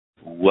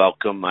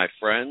Welcome, my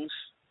friends.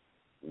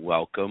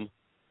 Welcome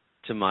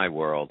to my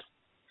world.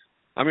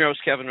 I'm your host,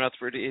 Kevin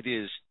Rutherford. It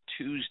is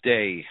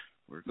Tuesday.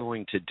 We're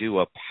going to do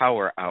a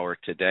power hour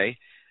today.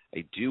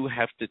 I do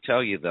have to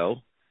tell you, though,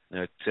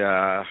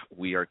 that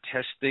we are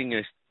testing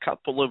a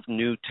couple of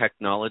new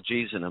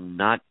technologies, and I'm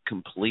not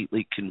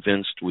completely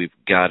convinced we've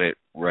got it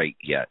right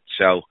yet.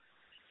 So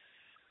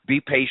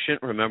be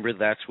patient. Remember,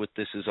 that's what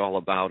this is all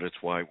about. It's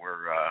why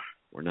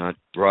we're not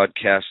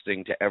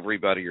broadcasting to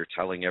everybody or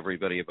telling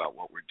everybody about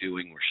what we're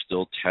doing. We're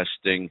still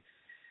testing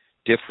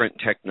different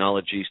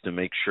technologies to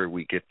make sure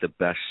we get the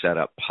best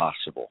setup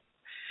possible.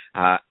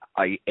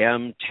 I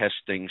am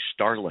testing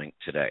Starlink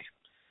today.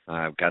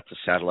 I've got the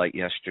satellite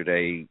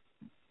yesterday.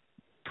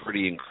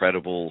 Pretty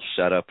incredible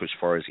setup as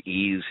far as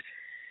ease.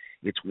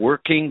 It's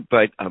working,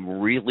 but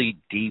I'm really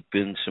deep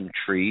in some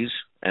trees,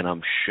 and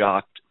I'm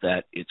shocked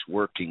that it's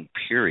working,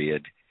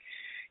 period.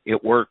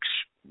 It works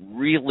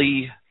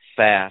really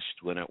fast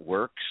when it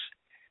works,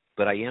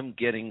 but I am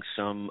getting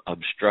some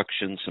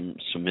obstructions,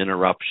 some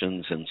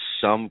interruptions, and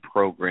some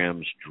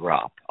programs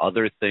drop.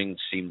 Other things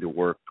seem to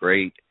work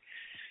great.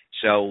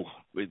 So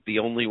the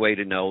only way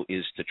to know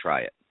is to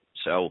try it.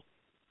 So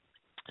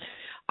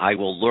I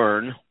will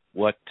learn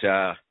what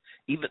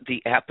even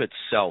the app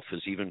itself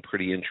is even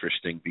pretty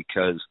interesting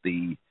because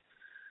the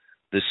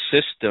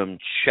system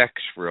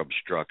checks for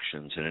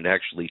obstructions, and it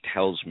actually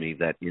tells me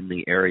that in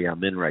the area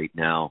I'm in right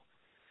now,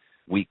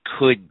 we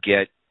could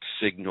get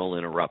signal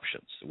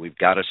interruptions. We've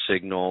got a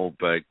signal,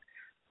 but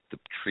the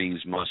trees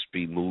must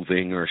be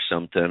moving or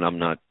something. I'm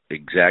not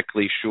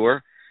exactly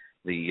sure.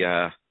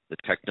 The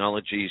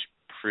technology's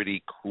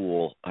pretty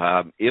cool.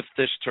 If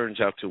this turns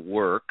out to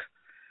work,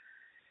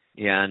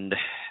 and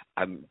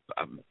I'm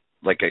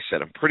like I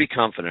said, I'm pretty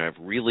confident. I have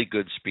really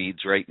good speeds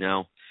right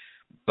now,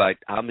 but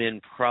I'm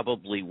in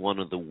probably one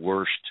of the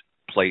worst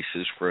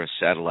places for a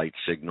satellite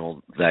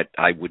signal that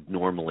I would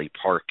normally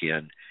park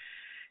in.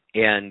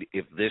 And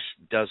if this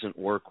doesn't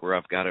work where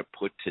I've got it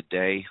put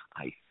today,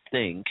 I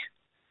think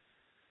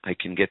I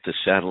can get the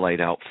satellite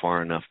out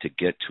far enough to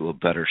get to a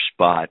better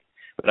spot.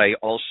 But I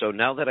also,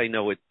 now that I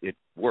know it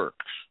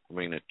works, I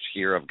mean, it's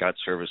here, I've got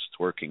service, it's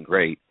working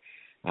great,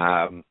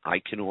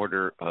 I can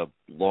order a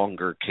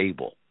longer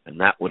cable, and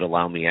that would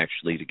allow me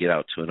actually to get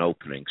out to an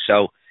opening.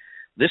 So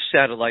this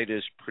satellite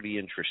is pretty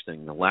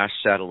interesting. The last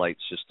satellite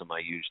system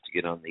I used to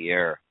get on the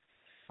air,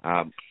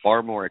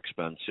 far more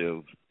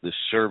expensive. The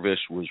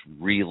service was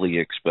really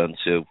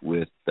expensive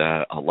with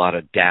a lot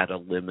of data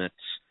limits,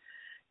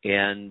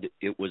 and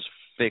it was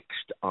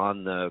fixed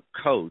on the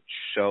coach.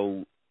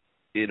 So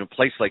in a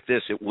place like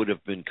this, it would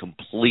have been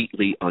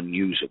completely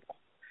unusable.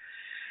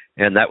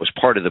 And that was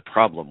part of the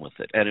problem with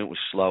it. And it was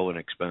slow and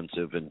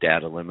expensive and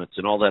data limits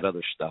and all that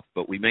other stuff.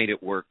 But we made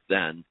it work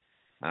then.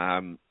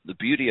 The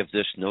beauty of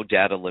this, no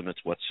data limits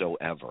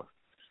whatsoever.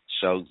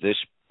 So this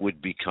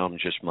would become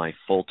just my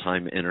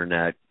full-time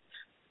internet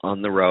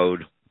on the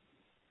road.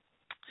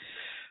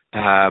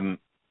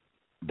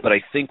 But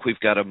I think we've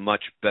got a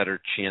much better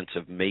chance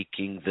of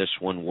making this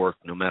one work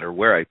no matter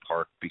where I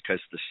park, because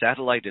the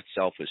satellite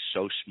itself is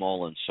so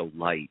small and so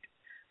light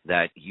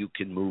that you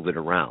can move it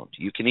around.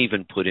 You can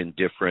even put in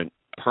different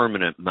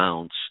permanent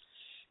mounts,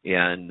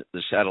 and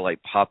the satellite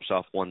pops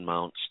off one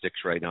mount, sticks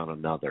right on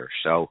another.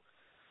 So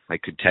I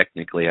could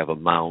technically have a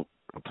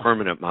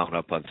permanent mount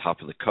up on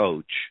top of the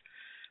coach,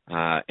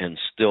 and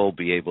still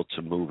be able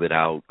to move it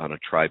out on a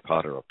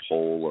tripod or a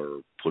pole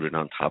or put it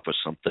on top of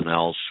something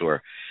else.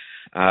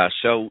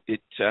 So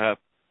it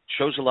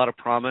shows a lot of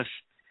promise.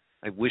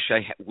 I wish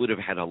I would have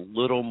had a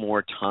little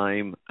more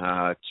time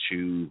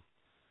to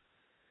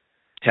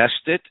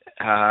test it.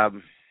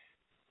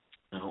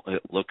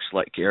 It looks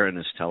like Aaron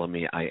is telling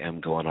me I am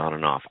going on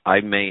and off.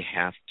 I may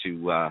have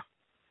to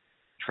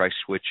try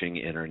switching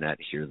internet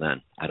here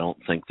then. I don't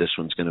think this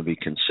one's going to be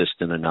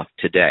consistent enough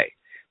today.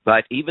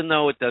 But even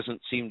though it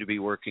doesn't seem to be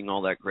working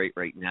all that great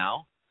right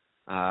now,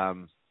 I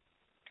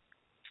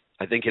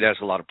think it has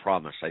a lot of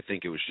promise. I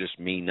think it was just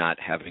me not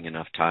having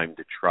enough time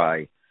to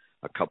try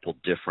a couple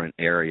different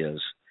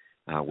areas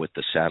with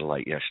the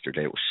satellite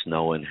yesterday. It was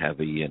snowing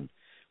heavy, and it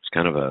was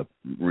kind of a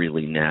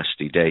really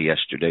nasty day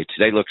yesterday.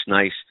 Today looks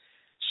nice,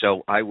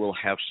 so I will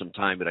have some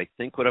time. But I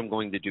think what I'm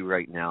going to do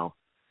right now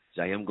is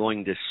I am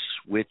going to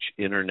switch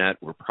internet.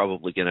 We're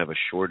probably going to have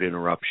a short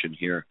interruption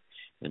here,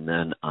 and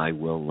then I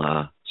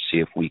will see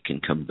if we can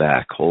come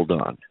back. Hold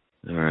on.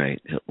 All right.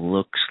 It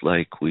looks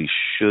like we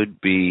should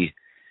be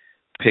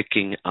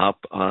picking up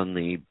on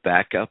the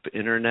backup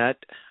internet.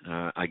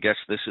 I guess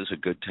this is a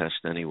good test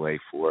anyway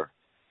for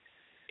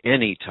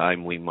any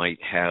time we might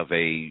have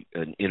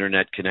an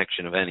internet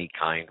connection of any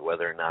kind,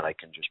 whether or not I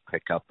can just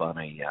pick up on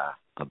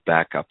a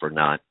backup or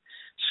not.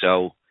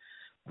 So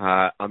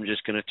I'm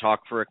just going to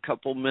talk for a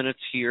couple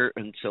minutes here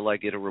until I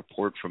get a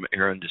report from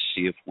Aaron to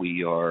see if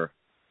we are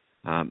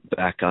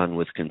back on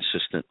with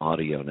consistent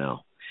audio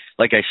now.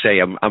 Like I say,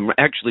 I'm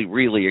actually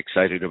really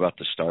excited about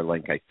the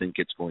Starlink. I think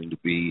it's going to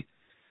be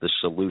the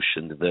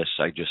solution to this.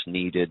 I just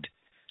needed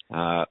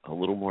a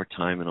little more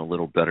time and a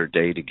little better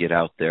day to get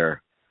out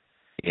there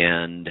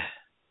and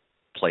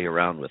play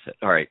around with it.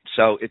 All right,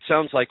 so it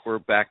sounds like we're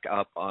back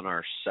up on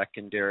our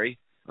secondary,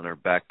 on our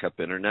backup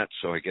internet,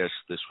 so I guess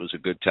this was a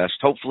good test.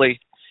 Hopefully,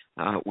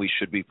 we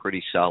should be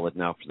pretty solid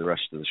now for the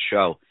rest of the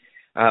show.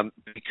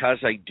 Because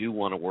I do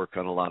want to work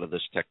on a lot of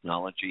this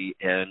technology,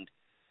 and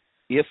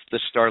if the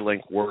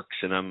Starlink works,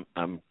 and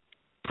I'm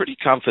pretty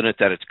confident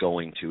that it's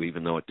going to,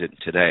 even though it didn't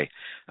today,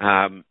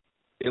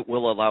 it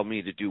will allow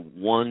me to do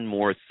one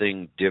more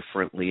thing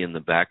differently in the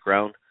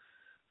background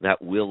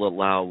that will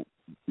allow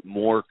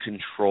more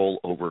control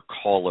over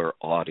caller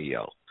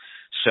audio.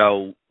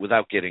 So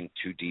without getting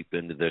too deep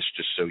into this,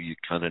 just so you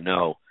kind of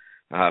know,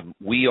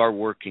 we are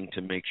working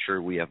to make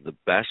sure we have the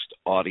best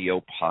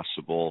audio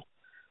possible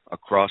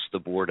across the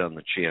board on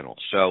the channel.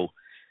 So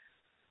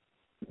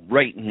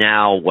right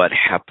now what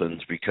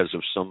happens because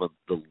of some of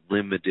the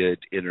limited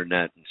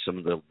internet and some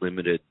of the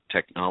limited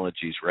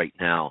technologies right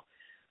now,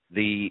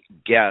 the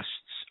guests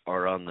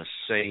are on the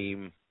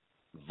same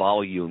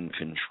volume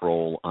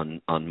control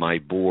on my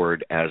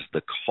board as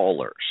the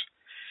callers.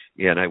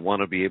 And I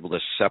want to be able to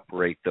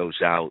separate those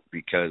out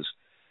because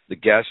the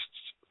guests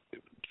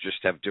just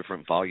have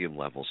different volume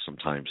levels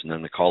sometimes. And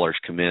then the callers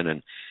come in,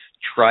 and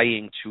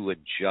trying to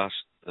adjust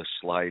the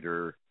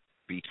slider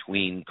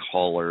between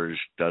callers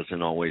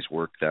doesn't always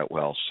work that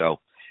well. So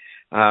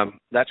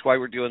that's why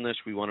we're doing this.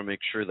 We want to make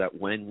sure that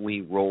when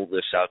we roll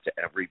this out to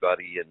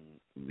everybody, and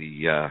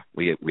we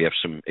have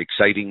some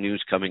exciting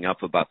news coming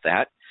up about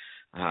that.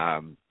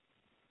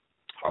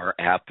 Our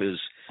app is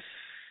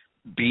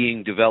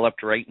being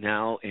developed right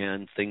now,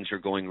 and things are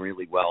going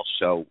really well.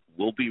 So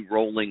we'll be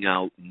rolling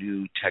out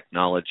new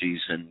technologies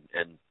and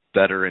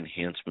better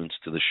enhancements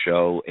to the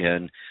show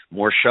and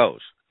more shows.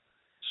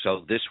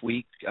 So this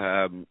week,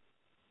 I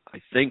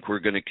think we're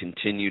going to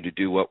continue to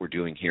do what we're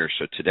doing here.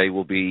 So today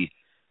will be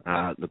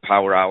the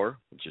Power Hour.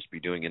 We'll just be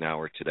doing an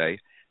hour today.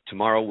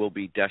 Tomorrow will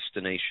be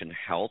Destination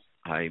Health.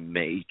 I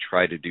may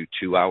try to do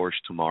 2 hours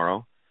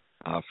tomorrow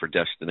for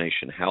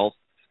Destination Health.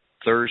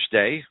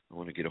 Thursday, I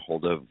want to get a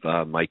hold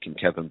of Mike and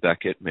Kevin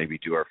Beckett, maybe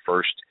do our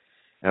first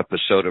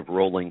episode of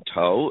Rolling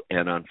Toe.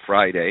 And on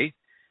Friday,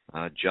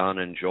 John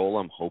and Joel,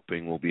 I'm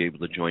hoping, will be able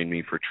to join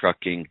me for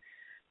Trucking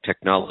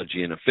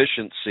Technology and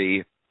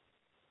Efficiency.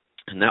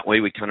 And that way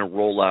we kind of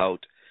roll out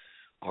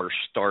our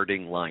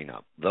starting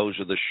lineup. Those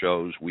are the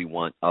shows we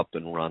want up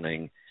and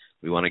running.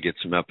 We want to get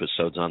some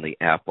episodes on the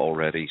app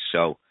already.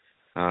 So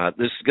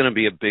this is going to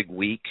be a big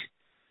week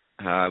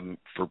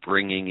for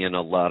bringing in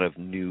a lot of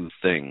new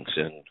things,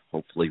 and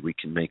hopefully we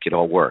can make it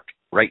all work.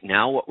 Right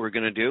now what we're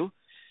going to do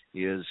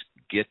is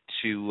get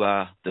to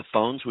the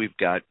phones. We've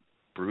got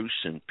Bruce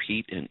and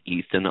Pete and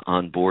Ethan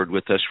on board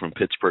with us from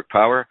Pittsburgh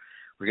Power.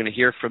 We're going to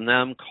hear from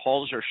them.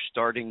 Calls are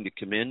starting to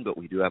come in, but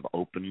we do have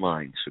open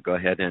lines. So go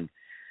ahead and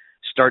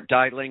start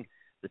dialing.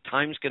 The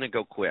time's going to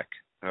go quick.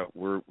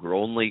 We're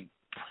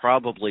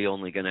probably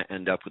only going to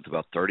end up with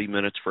about 30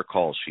 minutes for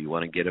calls. So you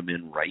want to get them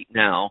in right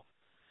now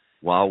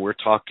while we're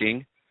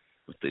talking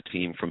with the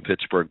team from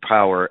Pittsburgh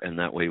Power, and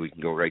that way we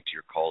can go right to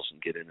your calls and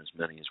get in as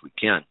many as we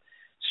can.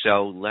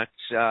 So we're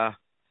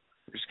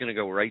just going to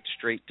go right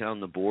straight down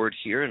the board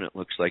here, and it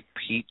looks like,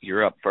 Pete,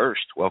 you're up first.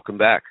 Welcome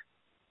back.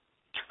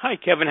 Hi,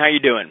 Kevin. How you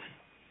doing?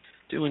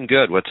 Doing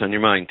good. What's on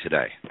your mind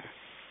today?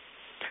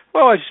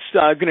 Well, I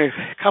was going to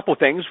a couple of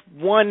things.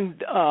 One,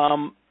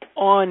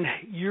 on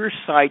your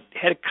site,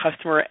 had a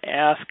customer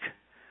ask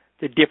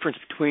the difference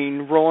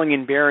between rolling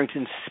in bearings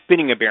and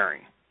spinning a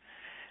bearing.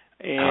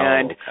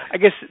 And I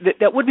guess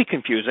that would be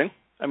confusing.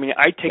 I mean,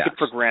 I take it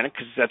for granted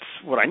because that's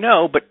what I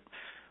know, but,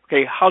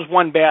 okay, how's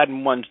one bad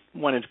and one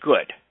is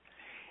good?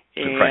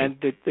 And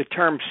the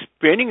term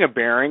spinning a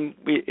bearing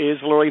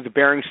is literally the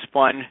bearing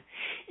spun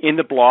in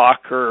the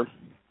block or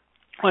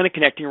on a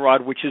connecting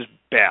rod, which is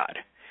bad.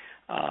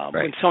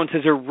 When someone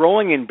says they're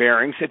rolling in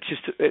bearings, it's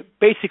just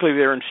basically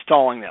they're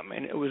installing them.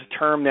 And it was a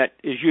term that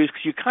is used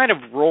because you kind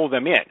of roll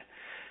them in,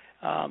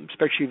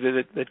 especially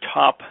the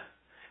top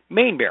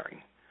main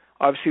bearing.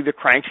 Obviously, the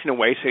crank's in a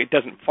way so it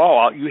doesn't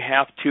fall out. You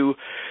have to,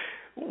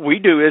 what we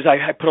do is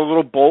I put a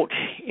little bolt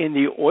in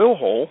the oil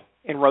hole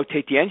and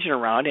rotate the engine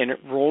around, and it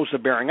rolls the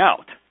bearing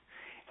out.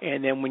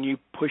 And then when you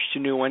push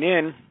the new one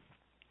in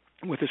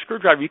with a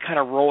screwdriver, you kind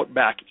of roll it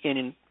back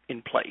in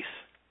place.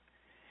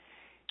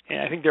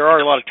 And I think there are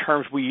a lot of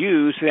terms we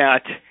use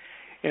that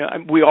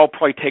we all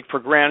probably take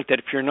for granted that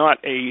if you're not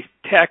a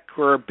tech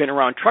or been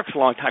around trucks a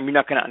long time, you're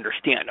not going to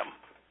understand them.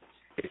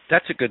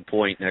 That's a good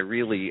point.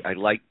 I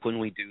like when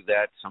we do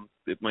that.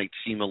 It might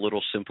seem a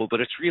little simple, but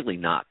it's really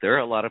not. There are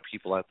a lot of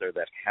people out there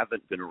that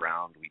haven't been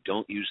around. We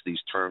don't use these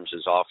terms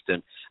as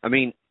often. I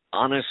mean,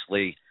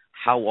 honestly,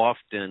 how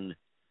often,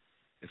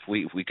 if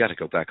we got to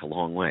go back a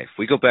long way. If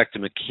we go back to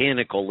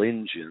mechanical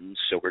engines,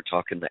 so we're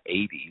talking the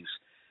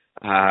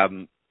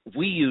 80s,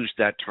 we used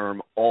that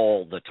term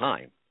all the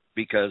time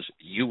because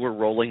you were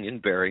rolling in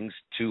bearings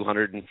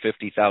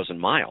 250,000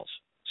 miles.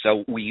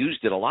 So we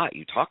used it a lot.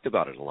 You talked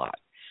about it a lot.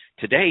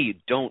 Today, you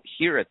don't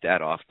hear it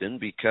that often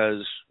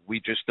because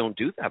we just don't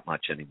do that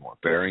much anymore.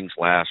 Bearings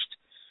last,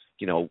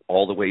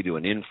 all the way to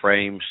an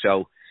in-frame.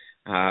 So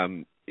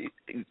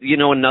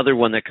Another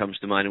one that comes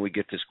to mind, and we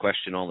get this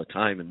question all the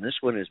time, and this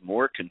one is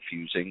more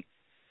confusing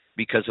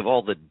because of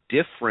all the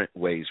different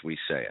ways we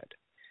say it.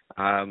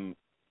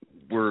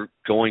 We're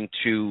going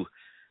to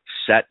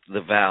set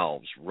the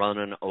valves, run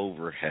an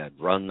overhead,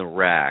 run the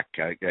rack.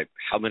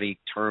 How many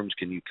terms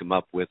can you come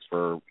up with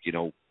for,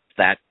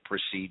 that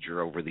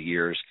procedure over the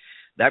years?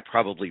 That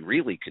probably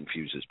really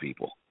confuses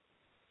people.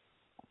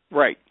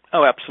 Right.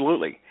 Oh,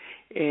 absolutely.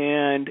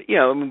 And,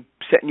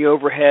 setting the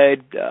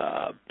overhead,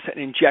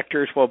 setting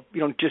injectors. Well, you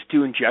don't just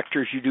do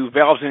injectors. You do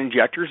valves and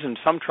injectors. And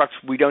some trucks,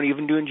 we don't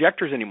even do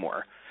injectors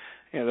anymore.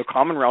 The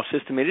common rail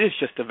system, it is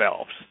just the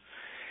valves.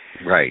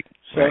 Right.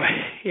 So,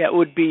 yeah, it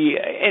would be,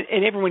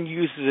 and everyone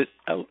uses it,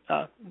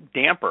 a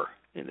damper.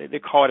 They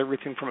call it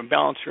everything from a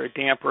balancer, a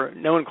damper.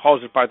 No one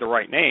calls it by the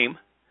right name.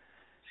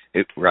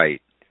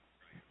 Right.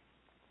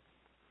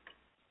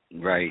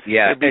 Right.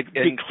 Yeah.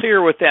 Be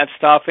clear with that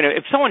stuff. And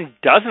if someone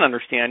doesn't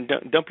understand,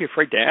 don't be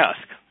afraid to ask.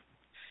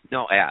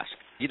 No, ask.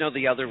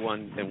 The other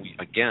one, and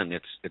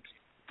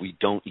we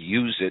don't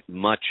use it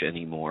much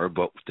anymore,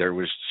 but there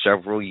was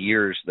several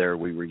years there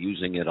we were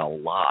using it a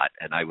lot,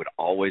 and I would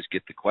always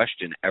get the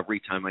question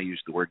every time I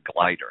used the word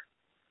glider.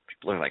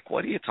 People are like,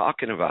 "What are you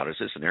talking about? Is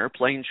this an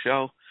airplane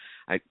show?"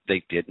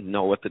 They didn't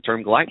know what the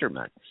term glider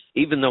meant.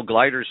 Even though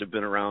gliders have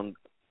been around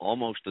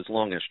almost as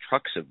long as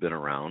trucks have been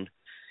around,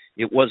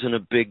 it wasn't a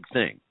big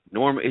thing.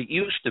 It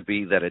used to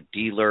be that a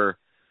dealer,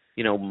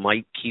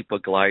 might keep a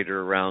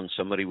glider around.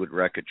 Somebody would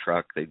wreck a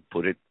truck. They'd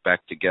put it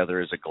back together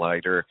as a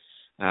glider.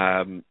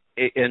 And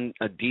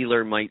a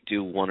dealer might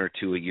do one or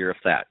two a year, if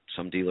that.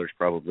 Some dealers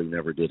probably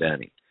never did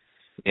any.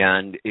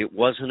 And it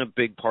wasn't a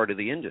big part of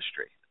the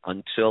industry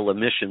until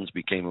emissions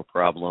became a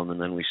problem, and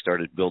then we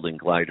started building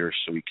gliders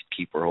so we could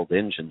keep our old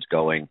engines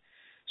going.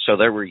 So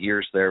there were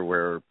years there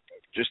where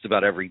just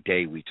about every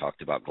day we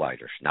talked about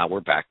gliders. Now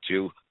we're back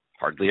to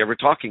hardly ever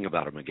talking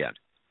about them again.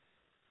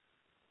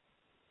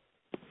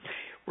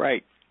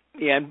 Right.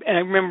 Yeah, and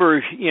I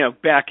remember,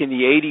 back in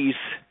the 80s,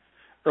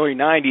 early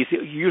 90s,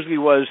 it usually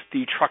was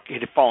the truck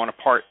had fallen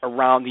apart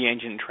around the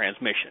engine and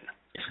transmission.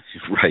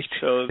 Right.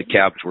 So the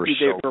cabs were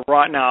they were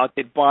rotten out.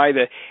 They'd buy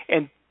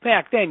and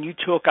back then you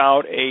took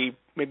out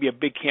maybe a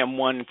Big Cam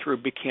 1 and threw a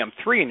Big Cam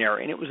 3 in there,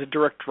 and it was a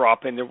direct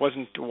drop in. There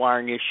wasn't the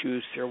wiring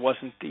issues. There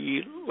wasn't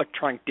the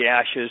electronic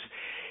dashes.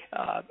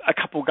 A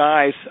couple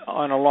guys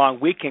on a long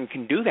weekend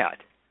can do that.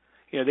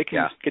 They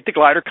can get the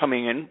glider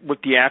coming in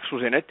with the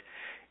axles in it,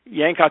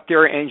 yank out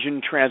their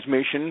engine,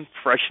 transmission,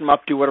 freshen them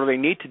up, do whatever they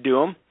need to do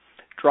them,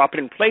 drop it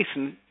in place,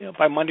 and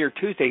by Monday or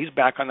Tuesday, he's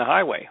back on the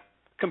highway.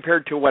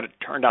 Compared to what it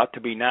turned out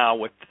to be now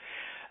with,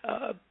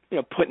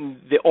 putting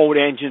the old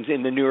engines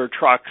in the newer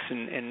trucks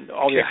and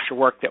all the extra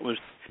work that was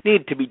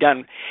needed to be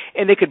done.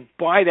 And they could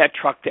buy that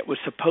truck that was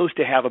supposed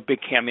to have a big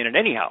cam in it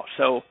anyhow.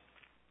 So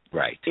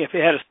if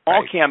it had a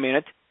small cam in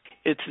it,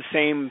 it's the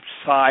same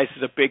size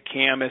as a big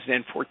cam as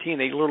an N14.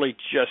 They literally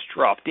just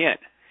dropped in.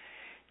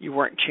 You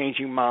weren't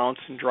changing mounts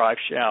and drive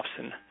shafts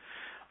and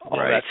all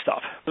that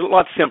stuff. It was a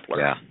lot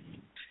simpler.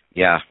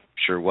 Yeah,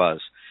 sure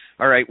was.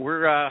 All right,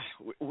 we're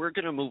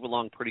going to move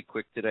along pretty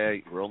quick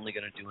today. We're only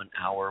going to do an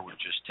hour. We're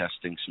just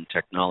testing some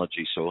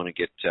technology, so I want to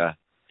get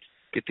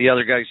the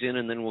other guys in,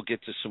 and then we'll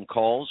get to some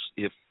calls.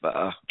 If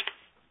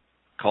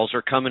calls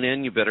are coming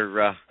in, you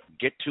better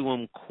get to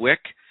them quick.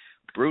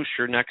 Bruce,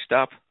 you're next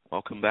up.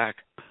 Welcome back.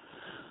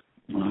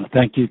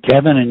 Thank you,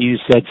 Kevin. And you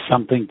said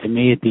something to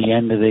me at the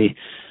end of the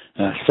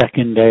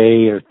second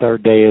day or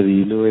third day of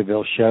the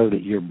Louisville show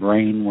that your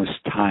brain was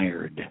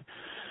tired.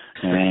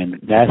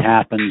 And that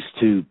happens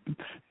to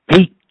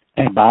Pete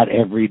about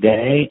every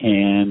day.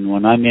 And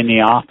when I'm in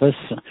the office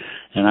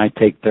and I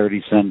take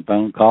 30-some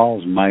phone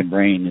calls, my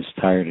brain is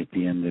tired at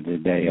the end of the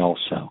day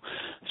also.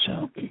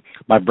 So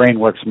my brain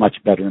works much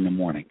better in the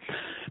morning.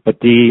 But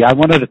I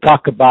wanted to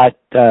talk about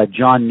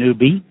John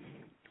Newby.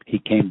 He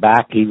came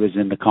back. He was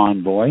in the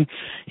convoy.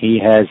 He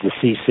has the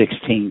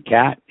C16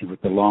 Cat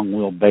with the long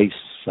wheelbase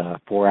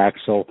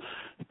 4-axle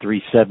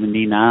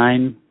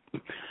 379.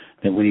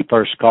 And when he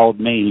first called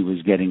me, he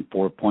was getting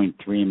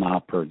 4.3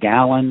 mile per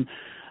gallon.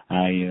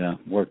 I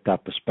worked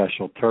up a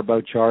special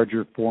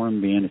turbocharger for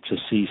him, being it's a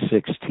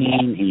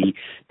C16. He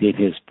did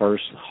his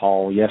first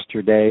haul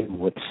yesterday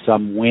with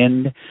some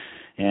wind,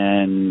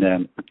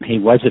 and he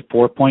was at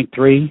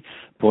 4.3,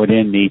 put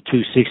in the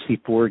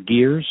 264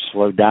 gears,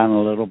 slowed down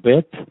a little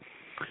bit,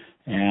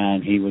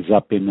 and he was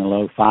up in the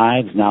low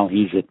fives. Now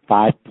he's at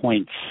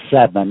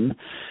 5.7,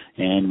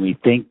 and we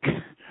think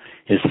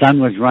his son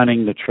was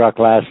running the truck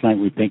last night.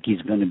 We think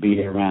he's going to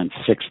be around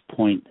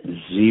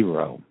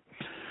 6.0.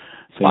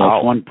 So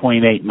that's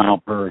 1.7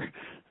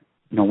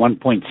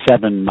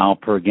 mile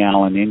per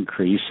gallon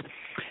increase.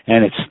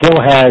 And it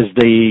still has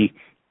the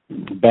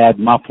bad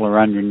muffler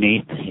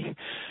underneath.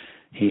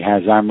 He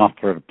has our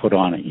muffler to put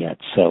on it yet.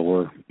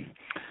 So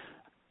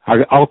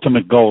our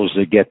ultimate goal is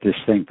to get this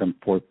thing from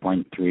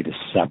 4.3 to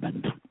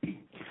 7.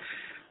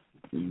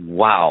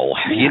 Wow.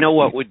 You know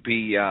what would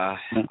be, I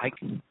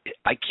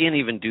can't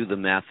even do the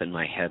math in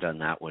my head on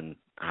that one.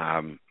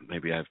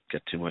 Maybe I've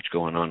got too much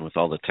going on with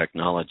all the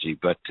technology,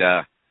 but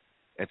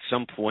at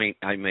some point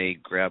I may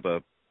grab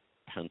a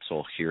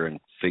pencil here and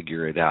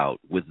figure it out.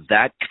 With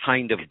that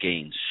kind of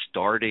gain,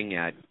 starting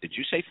at, did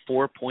you say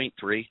 4.3?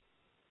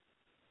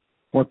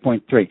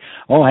 4.3.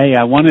 Oh, hey,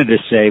 I wanted to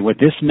say, with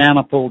this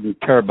manifold and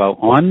turbo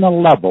on the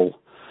level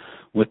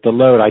with the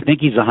load, I think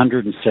he's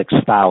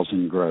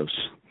 106,000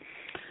 gross.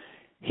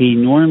 He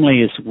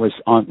normally was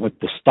on with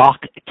the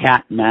stock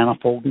cat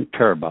manifold and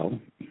turbo.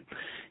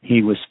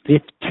 He was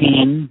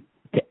 15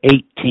 to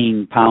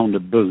 18 pound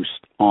of boost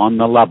on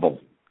the level.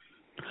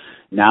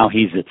 Now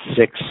he's at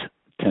 6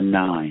 to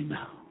 9.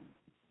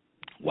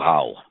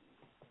 Wow,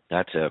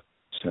 that's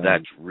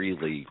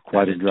really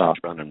quite a drop.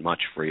 Running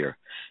much freer.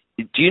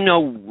 Do you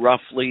know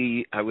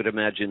roughly? I would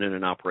imagine in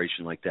an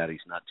operation like that, he's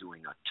not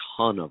doing a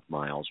ton of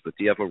miles, but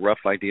do you have a rough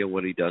idea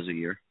what he does a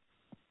year?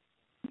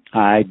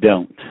 I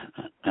don't.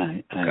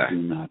 I do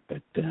not.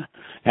 But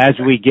as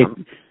we get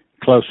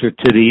closer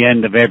to the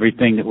end of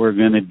everything that we're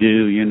going to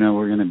do,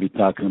 we're going to be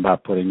talking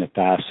about putting the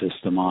fast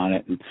system on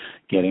it and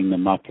getting the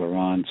muffler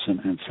on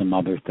and some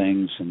other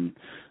things, and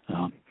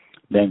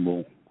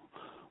then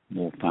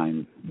we'll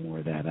find more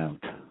of that out.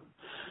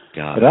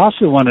 But I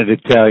also wanted to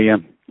tell you,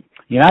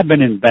 I've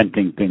been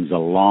inventing things a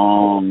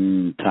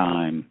long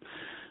time,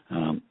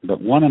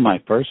 but one of my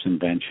first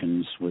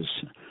inventions was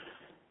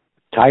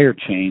tire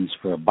chains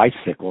for a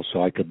bicycle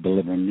so I could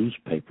deliver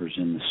newspapers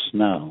in the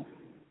snow.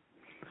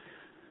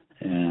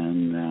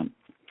 And,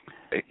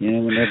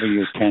 whenever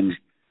you're 10,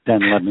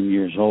 11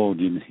 years old,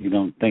 you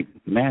don't think,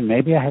 man,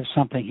 maybe I have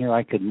something here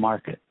I could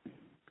market.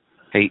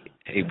 Hey,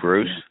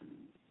 Bruce.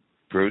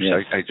 Bruce,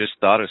 yes. I just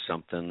thought of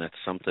something that's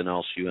something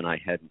else you and I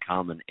had in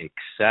common,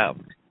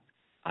 except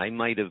I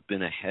might have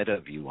been ahead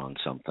of you on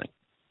something.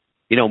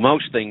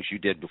 Most things you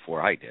did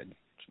before I did.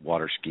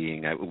 Water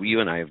skiing.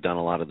 You and I have done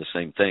a lot of the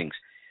same things.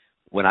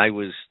 When I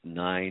was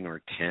 9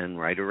 or 10,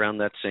 right around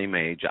that same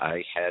age,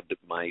 I had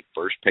my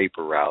first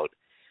paper route,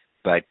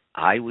 but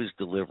I was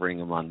delivering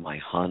them on my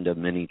Honda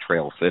Mini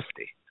Trail 50.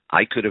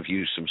 I could have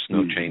used some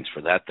snow chains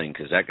for that thing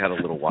because that got a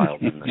little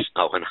wild in the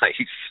snow and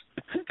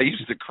ice. I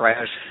used to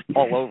crash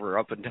all over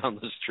up and down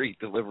the street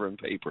delivering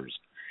papers.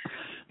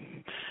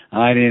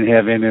 I didn't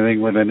have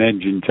anything with an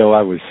engine until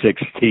I was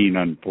 16,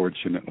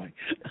 unfortunately.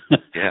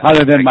 Yeah,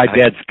 other than my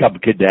dad's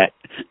Cub Cadet.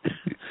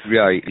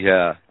 Right,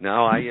 yeah.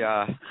 No,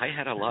 I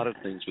had a lot of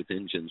things with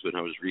engines when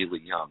I was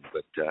really young,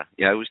 but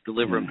I was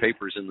delivering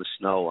papers in the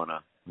snow on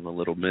a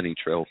little Mini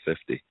Trail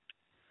 50.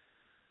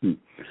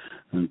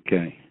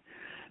 Okay.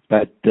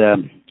 But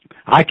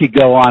I could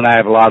go on. I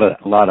have a lot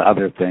of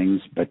other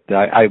things, but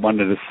I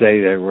wanted to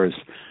say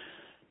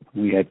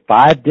we had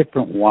 5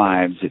 different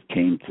wives that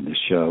came to the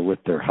show with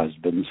their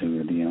husbands who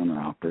were the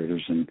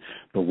owner-operators, and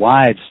the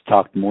wives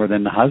talked more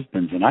than the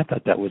husbands, and I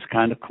thought that was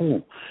kind of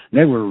cool.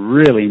 They were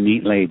really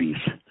neat ladies.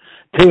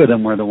 2 of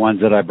them were the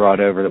ones that I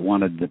brought over that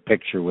wanted the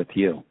picture with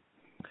you.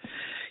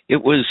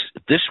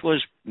 This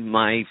was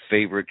my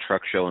favorite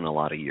truck show in a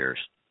lot of years.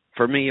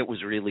 For me, it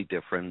was really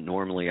different.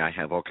 Normally, I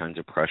have all kinds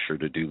of pressure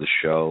to do the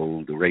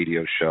show, the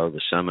radio show,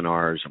 the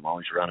seminars. I'm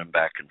always running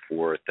back and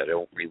forth.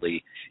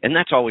 And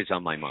that's always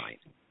on my mind.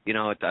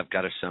 I've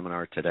got a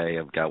seminar today.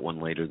 I've got one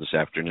later this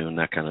afternoon,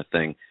 that kind of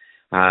thing.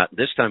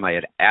 This time I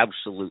had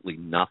absolutely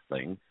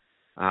nothing,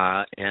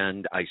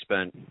 and I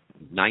spent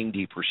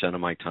 90% of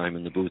my time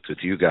in the booth with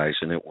you guys,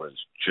 and it was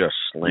just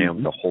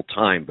slammed the whole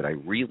time, but I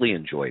really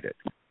enjoyed it.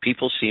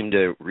 People seem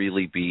to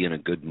really be in a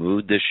good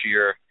mood this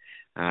year.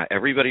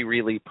 Everybody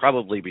really,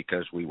 probably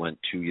because we went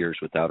 2 years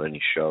without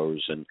any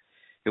shows, and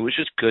it was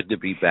just good to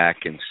be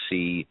back and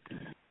see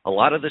a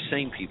lot of the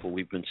same people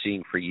we've been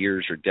seeing for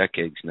years or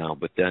decades now,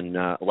 but then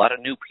a lot of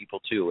new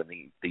people too, and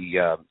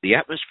the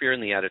atmosphere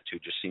and the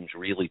attitude just seems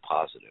really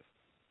positive.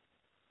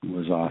 It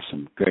was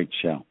awesome. Great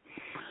show.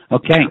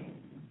 Okay.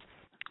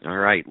 All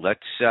right,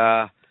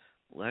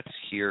 let's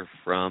hear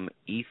from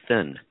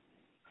Ethan.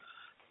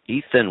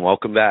 Ethan,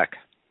 welcome back.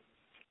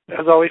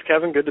 As always,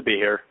 Kevin, good to be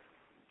here.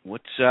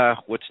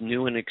 What's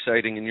new and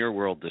exciting in your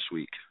world this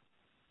week?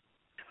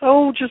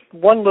 Oh, just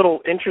one little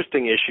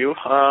interesting issue.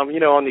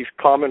 On these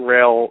common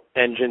rail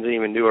engines and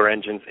even newer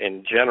engines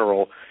in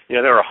general,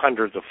 there are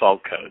hundreds of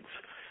fault codes.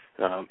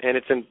 And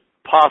it's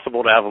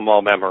impossible to have them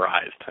all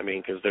memorized.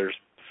 Because there's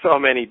so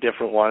many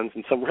different ones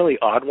and some really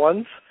odd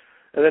ones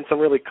and then some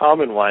really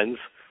common ones.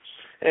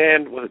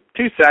 And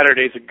 2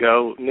 Saturdays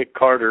ago, Nick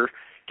Carter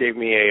gave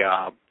me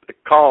a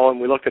call, and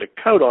we looked at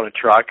a code on a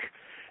truck,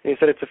 and he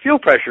said it's a fuel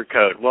pressure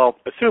code. Well,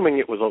 assuming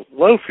it was a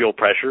low fuel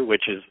pressure,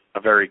 which is a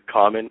very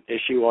common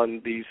issue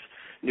on these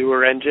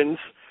newer engines,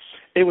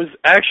 it was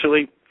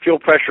actually fuel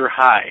pressure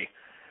high,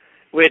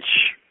 which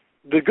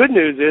the good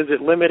news is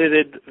it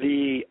limited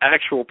the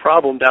actual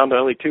problem down to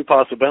only 2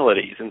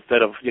 possibilities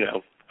instead of,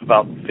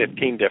 about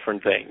 15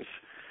 different things.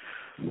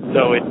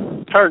 So it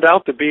turned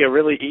out to be a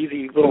really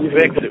easy little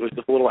fix. It was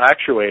just a little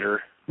actuator.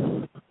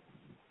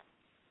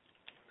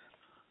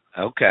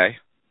 Okay.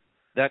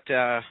 That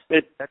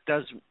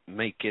does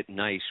make it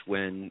nice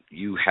when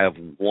you have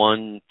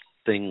one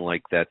thing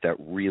like that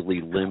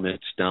really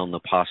limits down the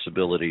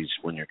possibilities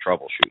when you're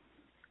troubleshooting.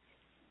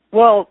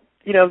 Well,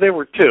 there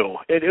were two.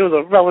 It was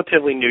a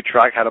relatively new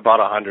truck, had about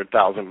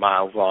 100,000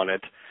 miles on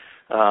it.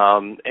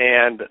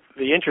 And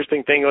the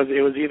interesting thing was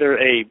it was either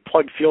a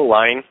plugged fuel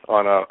line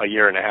on a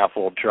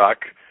year-and-a-half-old truck,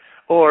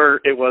 or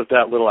it was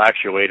that little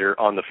actuator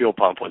on the fuel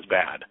pump was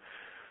bad.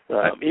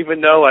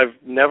 Even though I've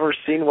never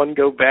seen one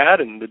go bad,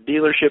 and the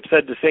dealership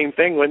said the same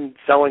thing when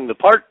selling the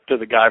part to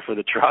the guy for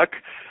the truck,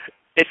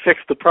 it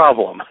fixed the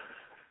problem.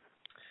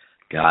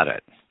 Got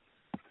it.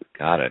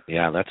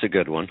 Yeah, that's a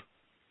good one.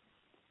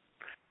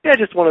 Yeah,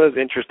 just one of those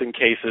interesting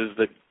cases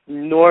that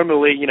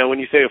normally, when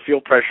you say a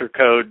fuel pressure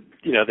code,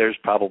 there's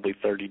probably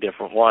 30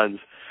 different ones.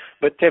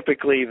 But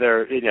typically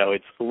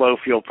it's low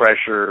fuel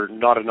pressure,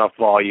 not enough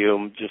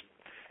volume,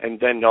 and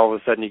then all of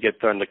a sudden you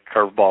get thrown the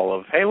curveball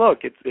of, hey,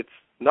 look, it's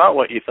not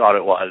what you thought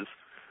it was.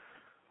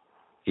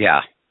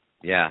 Yeah,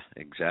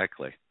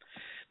 exactly.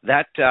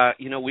 That,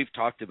 we've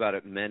talked about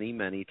it many,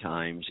 many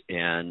times,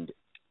 and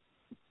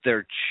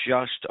there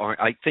just aren't.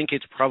 I think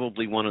it's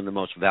probably one of the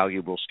most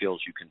valuable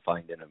skills you can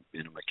find in a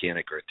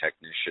mechanic or a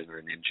technician or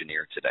an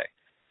engineer today.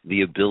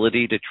 The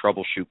ability to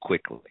troubleshoot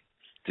quickly,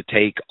 to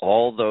take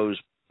all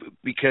those,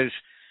 because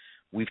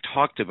we've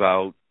talked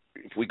about,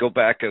 if we go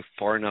back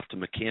far enough to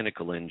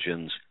mechanical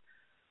engines,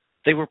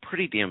 they were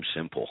pretty damn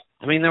simple.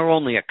 I mean, there were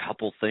only a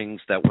couple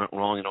things that went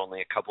wrong and only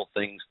a couple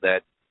things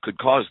that could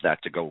cause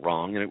that to go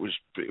wrong. And it was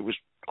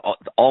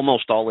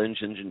almost all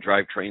engines and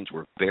drivetrains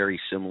were very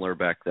similar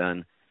back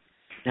then.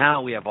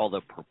 Now we have all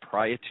the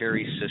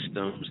proprietary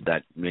systems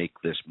that make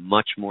this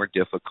much more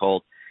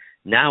difficult.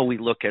 Now we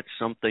look at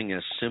something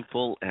as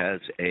simple as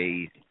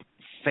a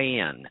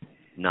fan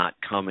not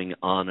coming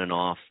on and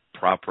off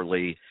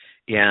properly.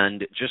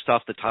 And just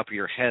off the top of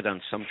your head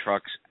on some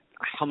trucks,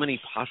 how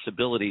many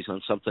possibilities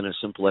on something as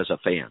simple as a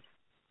fan?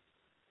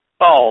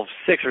 Oh,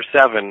 6 or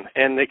 7,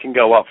 and they can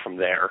go up from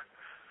there.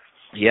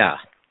 Yeah.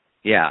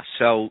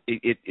 So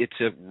it's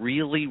a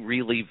really,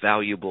 really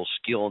valuable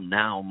skill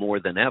now more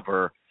than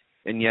ever,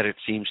 and yet it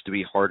seems to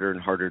be harder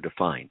and harder to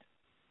find.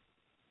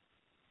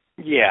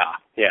 Yeah,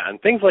 and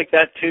things like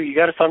that too. You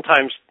got to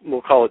sometimes,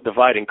 we'll call it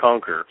divide and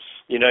conquer.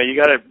 You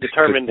got to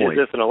determine, is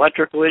this an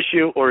electrical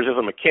issue or is this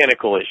a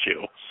mechanical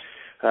issue?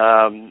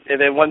 And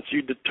then once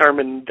you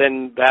determine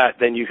then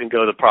you can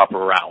go the proper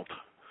route.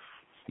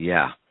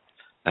 Yeah,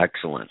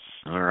 excellent.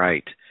 All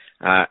right.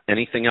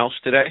 Anything else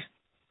today?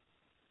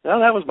 No,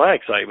 that was my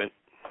excitement.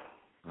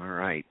 All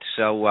right.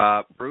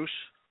 So, Bruce,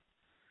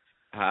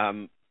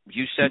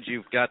 you said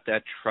you've got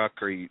that truck,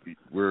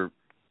 we're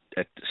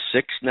at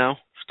 6 now?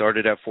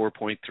 Started at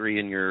 4.3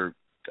 and you're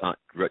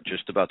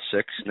just about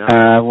 6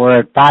 now? We're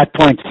at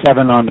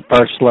 5.7 on the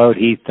first load.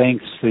 He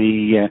thinks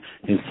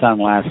his son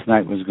last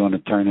night was going to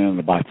turn in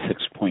about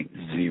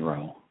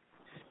 6.0,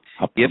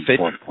 up from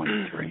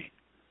 4.3.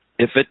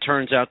 If it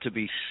turns out to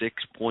be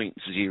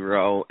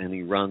 6.0 and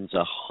he runs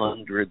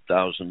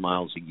 100,000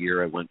 miles a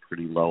year, I went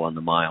pretty low on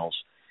the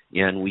miles,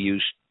 and we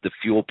used the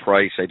fuel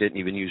price. I didn't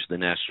even use the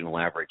national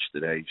average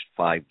today. It's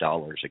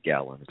 $5 a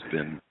gallon. It's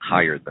been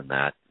higher than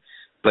that.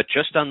 But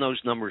just on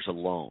those numbers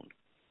alone,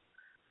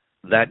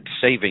 that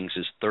savings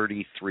is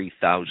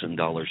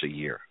 $33,000 a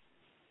year.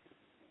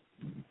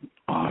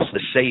 Awesome.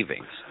 The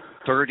savings,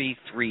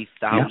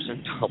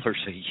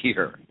 $33,000 a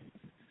year.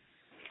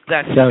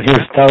 So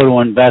his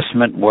total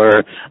investment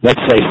were, let's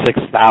say,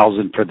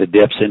 $6,000 for the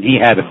dips, and he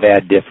had a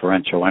bad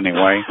differential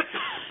anyway.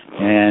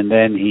 And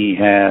then he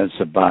has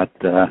about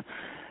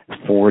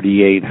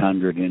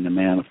 $4,800 in the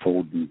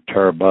manifold and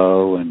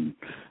turbo, and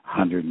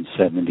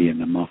 $170 in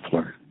the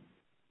muffler.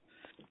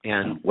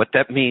 And what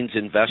that means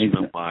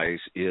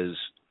investment-wise is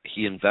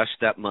he invests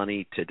that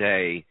money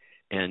today,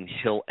 and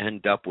he'll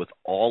end up with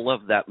all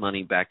of that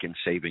money back in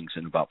savings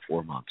in about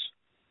 4 months.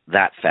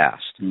 That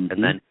fast. Mm-hmm.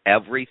 And then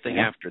everything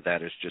after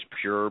that is just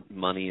pure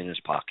money in his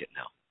pocket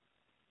now.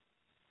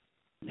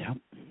 Yeah.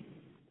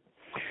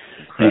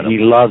 And he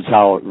loves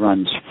how it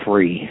runs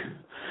free.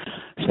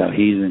 So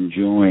he's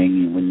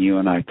enjoying, when you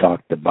and I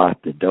talked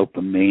about the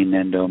dopamine,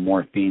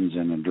 endomorphines,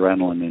 and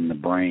adrenaline in the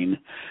brain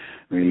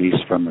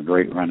released from a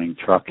great running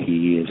truck,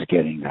 he is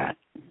getting that.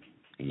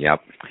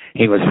 Yep.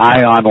 He was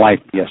high on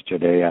life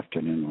yesterday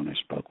afternoon when I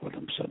spoke with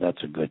him, so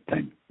that's a good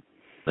thing.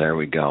 There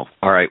we go.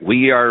 All right,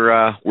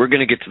 we're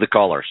going to get to the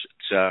callers.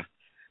 I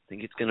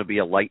think it's going to be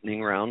a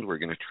lightning round. We're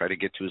going to try to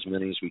get to as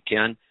many as we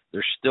can.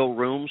 There's still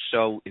room,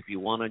 so if you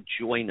want to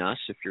join us,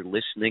 if you're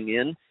listening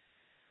in,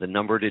 the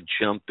number to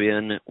jump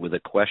in with a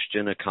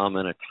question, a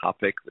comment, a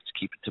topic, let's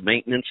keep it to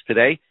maintenance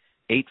today,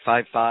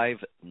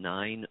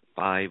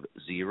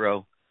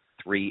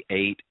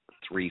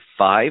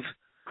 855-950-3835.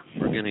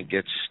 We're going to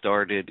get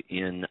started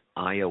in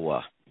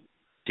Iowa.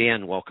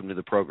 Dan, welcome to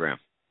the program.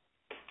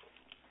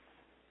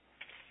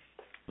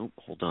 Oh,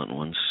 hold on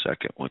one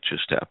second. What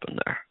just happened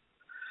there?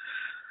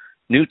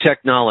 New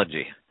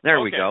technology. There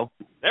we go.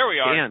 There we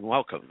are. Dan,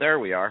 welcome. There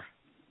we are.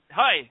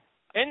 Hi.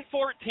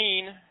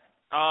 N14,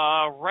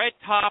 red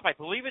top. I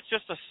believe it's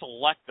just a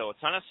Select, though.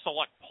 It's not a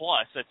Select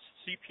Plus. It's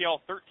CPL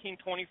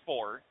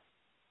 1324.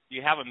 Do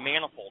you have a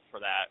manifold for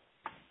that?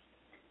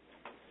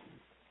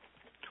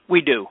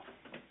 We do.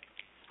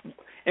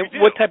 And you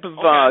do? what type of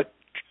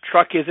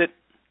truck is it?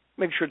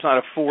 Make sure it's not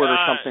a Ford or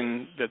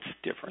something that's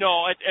different.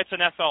 No, it's an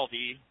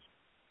FLD.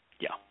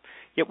 Yeah.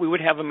 Yep, we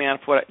would have a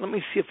manifold. Let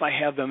me see if I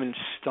have them in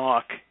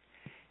stock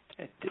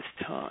at this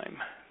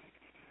time.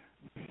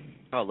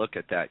 Oh, look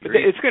at that.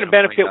 It's going to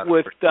benefit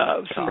with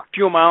some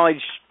fuel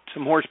mileage,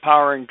 some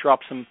horsepower, and drop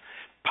some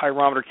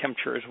pyrometer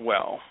temperature as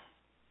well.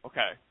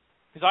 Okay.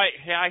 Because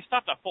I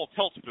stopped at Full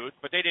Tilt's booth,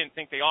 but they didn't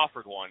think they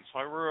offered one. So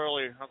I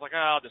was like,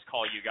 I'll just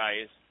call you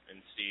guys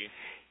and see.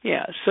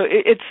 Yeah, so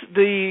it's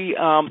the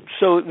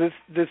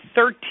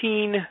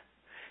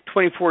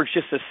 1324 is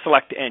just a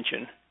select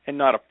engine and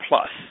not a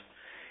plus.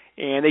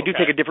 And they do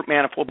take a different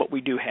manifold, but we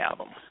do have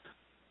them.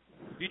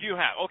 You do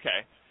have,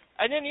 okay.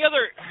 And then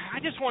I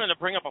just wanted to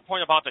bring up a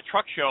point about the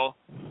truck show.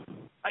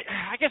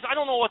 I guess I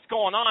don't know what's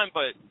going on,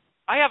 but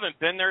I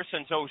haven't been there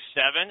since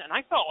 2007, and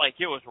I felt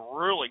like it was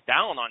really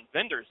down on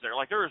vendors there.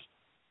 Like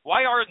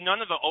why are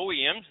none of the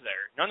OEMs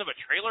there? None of the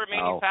trailer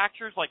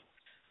manufacturers? Like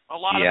a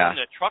lot of them,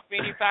 the truck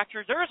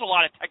manufacturers. There is a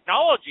lot of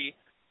technology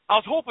I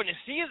was hoping to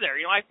see there.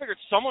 You know, I figured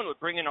someone would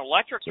bring an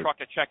electric truck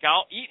to check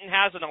out. Eaton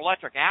has an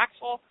electric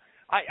axle.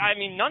 I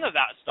mean, none of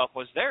that stuff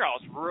was there. I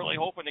was really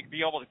hoping to be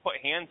able to put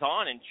hands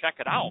on and check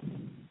it out.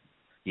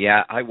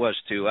 Yeah, I was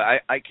too.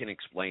 I can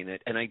explain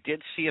it. And I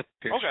did see a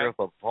picture of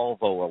a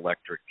Volvo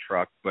electric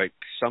truck, but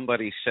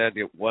somebody said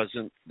it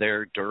wasn't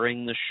there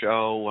during the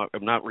show.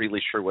 I'm not really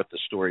sure what the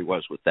story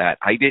was with that.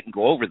 I didn't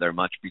go over there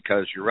much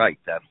because you're right.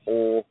 That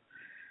whole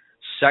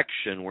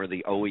section where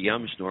the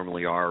OEMs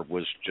normally are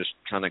was just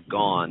kind of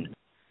gone.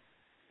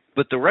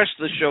 But the rest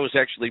of the show is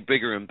actually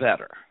bigger and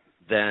better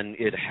than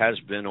it has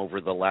been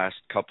over the last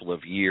couple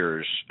of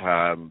years.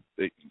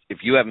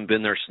 If you haven't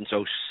been there since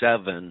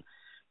 2007,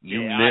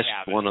 you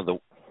missed one of the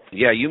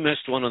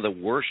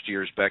worst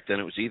years back then.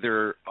 It was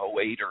either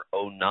 2008 or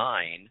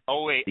 2009.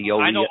 2008.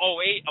 I know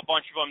 2008, a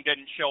bunch of them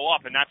didn't show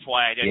up, and that's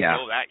why I didn't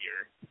go that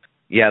year.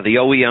 Yeah, the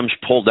OEMs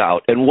pulled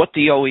out. And what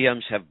the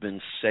OEMs have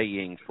been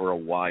saying for a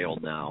while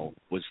now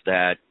was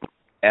that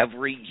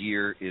every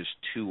year is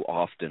too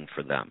often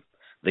for them.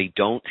 They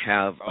don't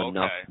have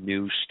enough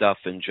new stuff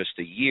in just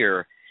a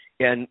year.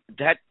 And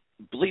that,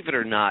 believe it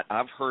or not,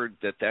 I've heard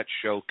that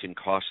show can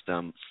cost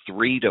them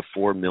 $3 to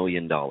 $4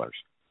 million,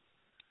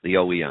 the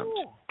OEMs.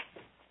 Ooh.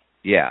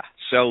 Yeah.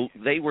 So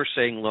they were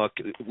saying, look,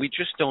 we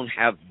just don't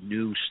have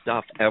new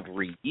stuff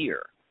every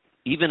year.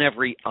 Even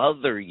every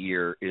other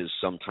year is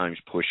sometimes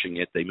pushing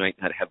it. They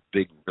might not have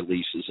big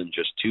releases in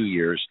just 2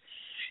 years.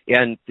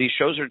 And these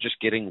shows are just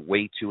getting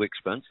way too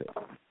expensive.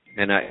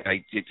 And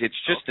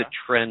it's just a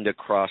trend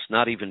across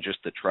not even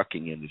just the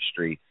trucking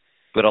industry,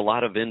 but a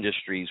lot of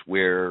industries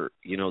where,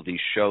 you know,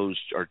 these shows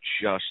are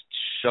just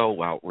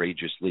so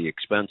outrageously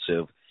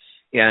expensive.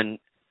 And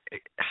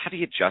how do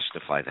you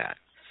justify that?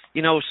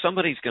 You know, if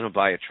somebody's going to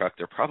buy a truck,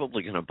 they're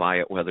probably going to buy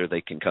it whether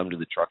they can come to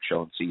the truck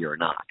show and see you or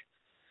not.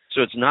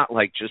 So it's not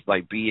like just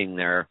by being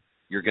there,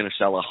 you're going to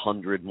sell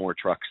 100 more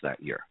trucks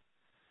that year.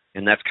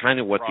 And that's kind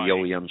of what the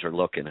OEMs are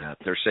looking at.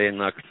 They're saying,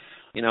 look,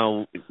 you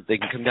know, they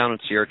can come down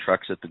and see our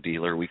trucks at the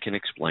dealer. We can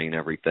explain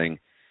everything.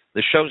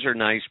 The shows are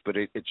nice, but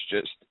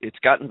it's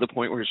gotten to the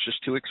point where it's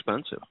just too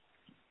expensive.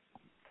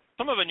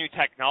 Some of the new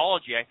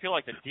technology, I feel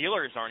like the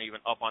dealers aren't even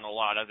up on a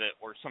lot of it,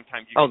 or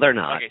sometimes they're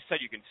not. Like I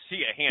said, you can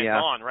see it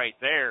hands-on right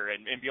there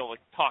and be able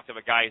to talk to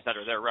the guys that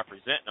are there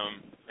representing them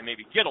and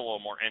maybe get a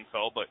little more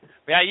info. But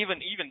yeah,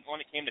 even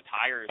when it came to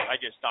tires, I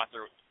just thought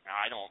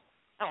I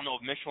don't know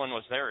if Michelin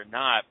was there or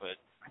not, but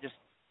I just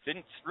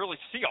didn't really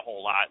see a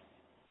whole lot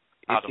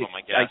out of them, I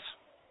guess.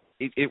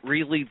 It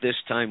really this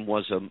time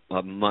was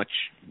a much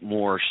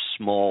more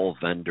small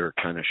vendor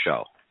kind of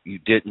show. You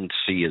didn't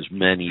see as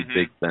many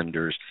big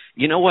vendors.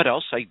 You know what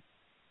else I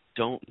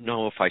don't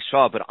know if I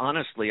saw, but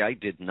honestly, I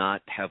did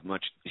not have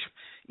much.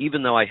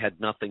 Even though I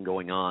had nothing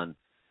going on,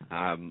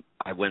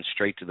 I went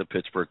straight to the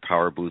Pittsburgh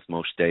Power booth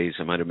most days.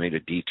 I might have made a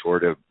detour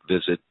to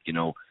visit, you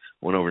know,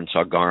 went over and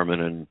saw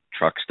Garmin and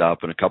Truck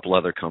Stop and a couple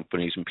other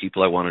companies and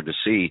people I wanted to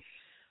see.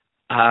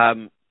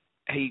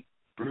 Hey,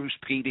 Bruce,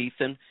 Pete,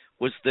 Ethan,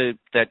 was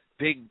that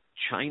big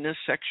China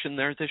section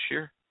there this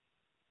year?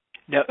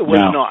 No, it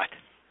was not.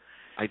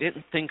 I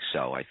didn't think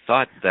so. I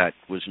thought that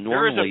was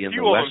normally in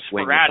the West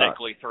Wing. There is a few of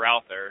them sporadically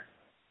throughout there.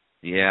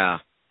 Yeah,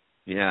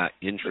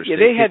 interesting. Yeah,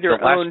 they had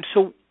their own.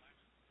 So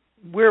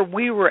where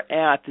we were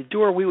at, the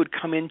door we would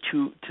come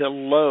into to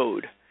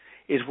load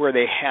is where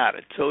they had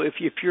it. So if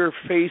you're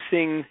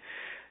facing,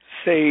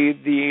 say,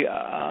 the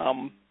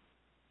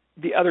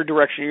other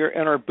direction, you're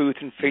in our booth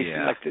and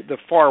facing like the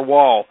far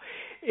wall.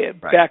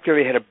 Back there,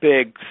 they had a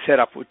big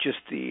setup with just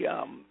the.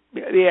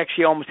 They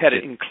actually almost had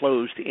it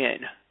enclosed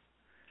in.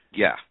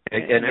 Yeah,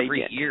 and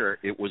every year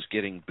it was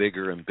getting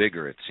bigger and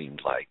bigger, it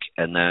seemed like.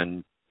 And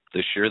then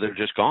this year they're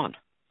just gone.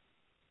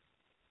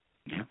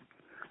 Yeah.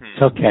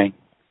 It's okay.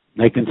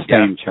 They can stay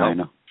in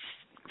China.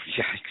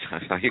 Yeah,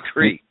 I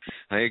agree.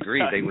 They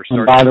were starting.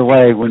 And by the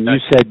way, when you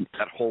said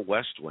that whole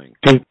West Wing.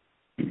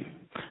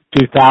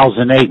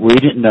 2008, we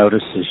didn't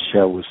notice this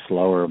show was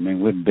slower. I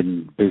mean, we've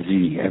been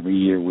busy every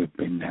year we've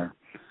been there.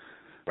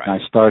 Right. I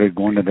started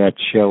going to that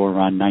show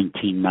around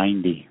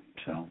 1990,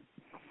 so...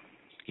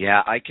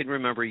 Yeah, I can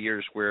remember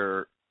years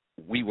where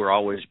we were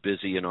always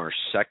busy in our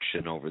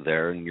section over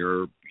there, and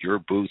your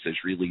booth is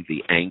really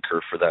the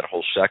anchor for that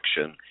whole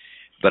section.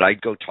 But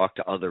I'd go talk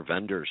to other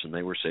vendors, and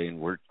they were saying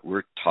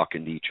we're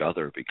talking to each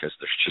other because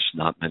there's just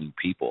not many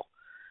people.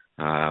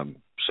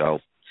 So,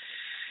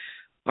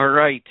 all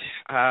right,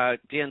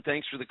 Dan,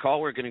 thanks for the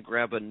call. We're going to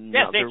grab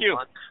another thank you.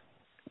 one.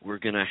 We're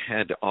going to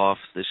head off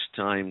this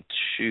time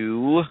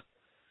to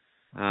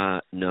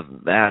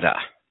Nevada.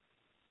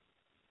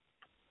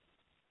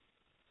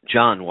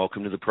 John,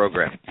 welcome to the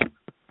program.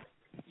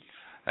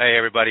 Hey,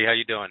 everybody. How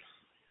you doing?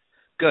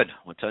 Good.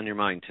 What's on your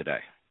mind today?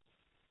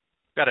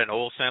 Got an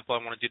oil sample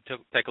I wanted you to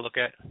take a look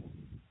at.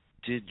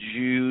 Did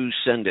you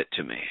send it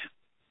to me?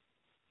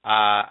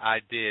 I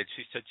did.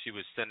 She said she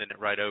was sending it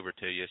right over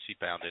to you. She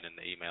found it in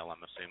the email,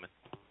 I'm assuming.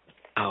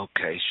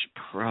 Okay, she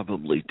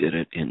probably did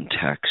it in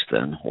text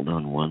then. Hold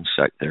on one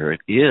sec. There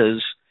it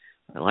is.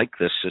 I like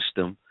this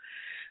system.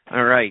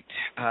 All right.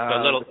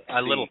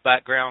 A little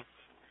background.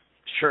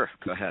 Sure,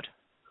 go ahead.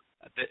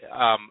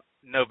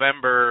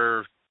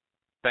 November,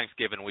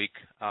 Thanksgiving week,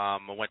 I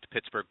went to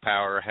Pittsburgh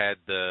Power, had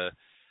the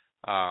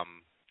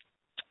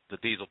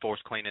diesel force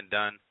cleaning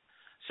done.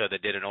 So they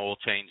did an oil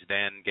change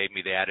then, gave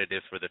me the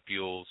additive for the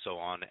fuel, so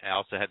on. I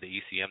also had the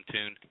ECM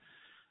tuned.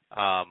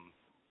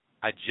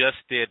 I just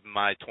did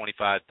my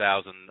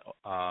 25,000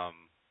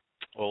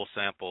 oil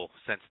sample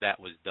since that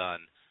was done.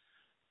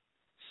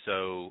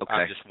 So okay.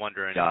 I'm just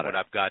wondering what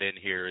I've got in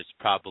here is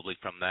probably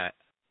from that.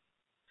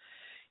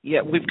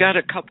 Yeah, we've got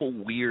a couple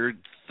weird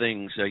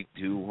things I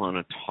do want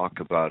to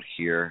talk about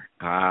here.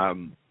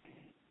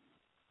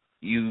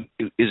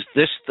 Is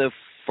this the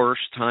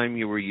first time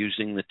you were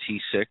using the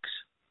T6?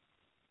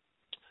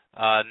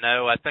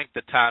 No, I think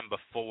the time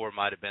before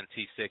might have been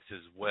T6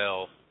 as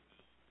well.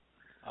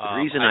 The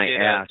reason I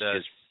ask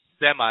is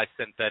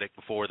semi-synthetic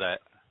before that.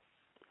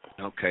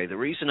 Okay, the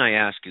reason I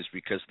ask is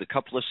because the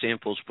couple of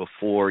samples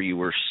before you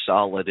were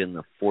solid in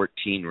the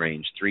 14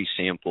 range, 3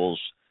 samples,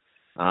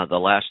 the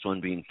last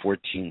one being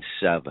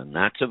 14.7.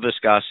 That's a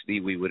viscosity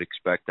we would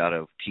expect out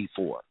of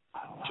T4,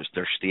 just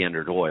their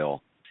standard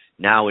oil.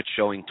 Now it's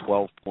showing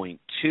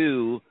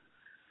 12.2.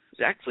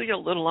 It's actually a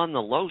little on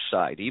the low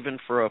side, even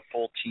for a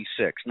full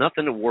T6.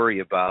 Nothing to worry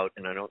about,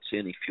 and I don't see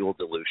any fuel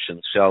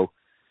dilution. So,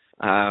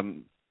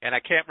 and I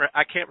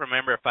can't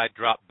remember if I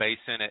dropped base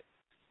in it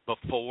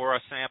before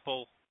a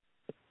sample.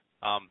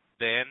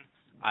 Then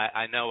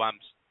I know I'm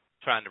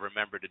trying to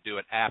remember to do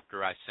it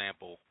after I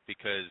sample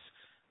because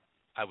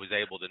I was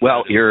able to.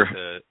 Well,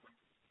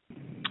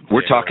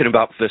 we're talking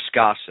about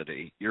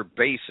viscosity. Your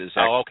base is.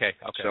 Okay.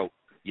 So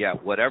yeah,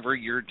 whatever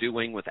you're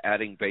doing with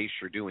adding base,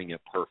 you're doing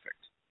it perfect.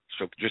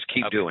 So just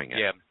keep doing it.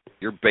 Yeah.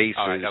 Your base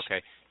is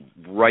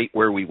right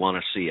where we want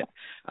to see it.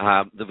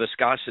 The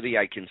viscosity,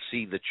 I can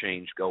see the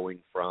change going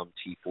from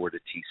T4 to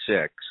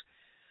T6.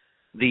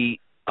 The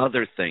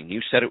other thing,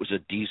 you said it was a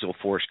diesel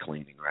force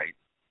cleaning, right?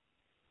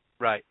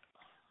 Right.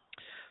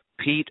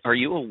 Pete, are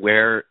you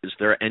aware, is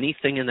there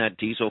anything in that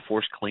diesel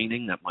force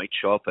cleaning that might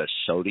show up as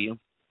sodium?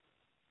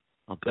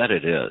 I'll bet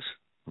it is.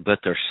 I'll bet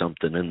there's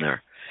something in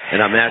there.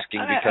 And I'm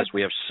asking because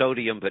we have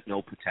sodium but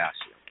no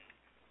potassium.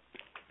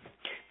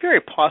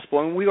 Very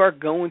possible, and we are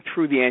going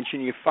through the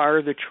engine. You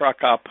fire the truck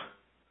up,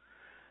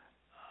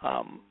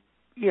 so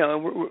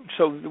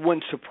it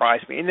wouldn't surprise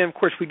me. And then, of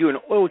course, we do an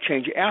oil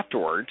change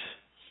afterwards,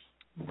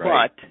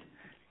 right. But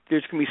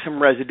there's going to be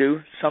some residue.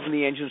 Some of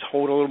the engines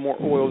hold a little more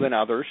oil than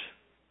others,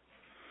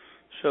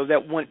 so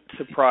that wouldn't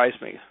surprise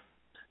me.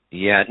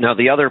 Yeah. Now,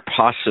 the other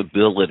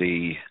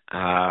possibility,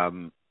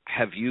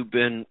 have you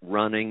been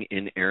running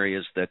in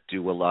areas that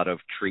do a lot of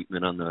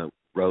treatment on the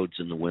roads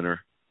in the winter,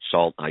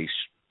 salt, ice?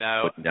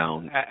 No, putting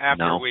down.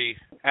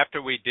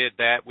 After we did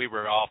that, we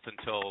were off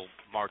until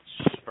March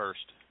 1st,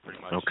 pretty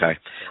much. Okay.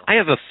 So. I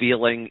have a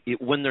feeling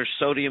when there's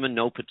sodium and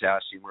no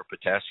potassium or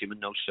potassium and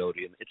no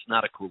sodium, it's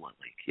not a coolant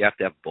leak. You have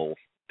to have both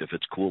if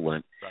it's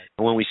coolant. Right.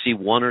 And when we see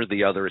one or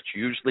the other, it's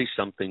usually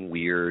something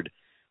weird.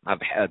 I've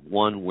had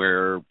one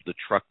where the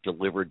truck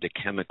delivered to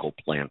chemical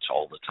plants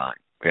all the time,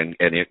 and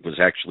it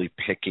was actually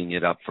picking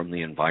it up from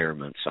the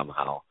environment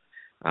somehow.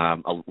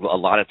 A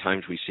lot of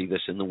times we see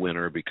this in the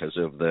winter because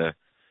of the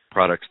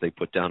products they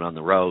put down on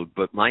the road.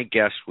 But my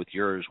guess with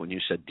yours, when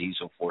you said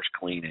diesel force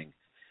cleaning,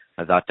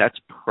 I thought that's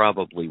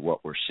probably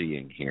what we're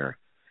seeing here.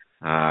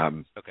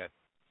 Okay.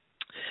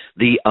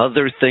 The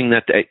other thing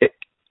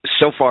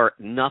so far,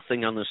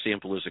 nothing on the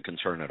sample is a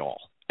concern at all.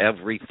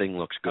 Everything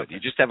looks good. Okay. You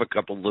just have a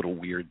couple little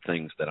weird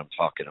things that I'm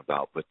talking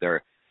about, but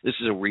this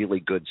is a really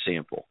good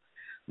sample.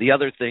 The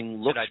other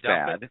thing looks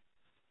bad.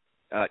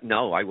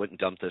 No, I wouldn't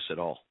dump this at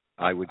all.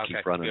 I would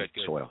keep running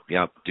soil.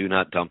 Yeah, do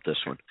not dump this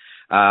one.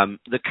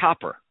 The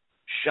copper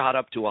shot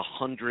up to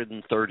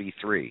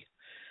 133.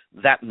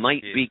 That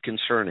might be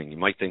concerning. You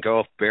might think,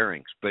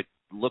 bearings. But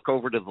look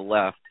over to the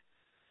left.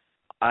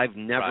 I've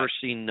never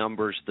seen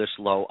numbers this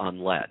low on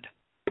lead,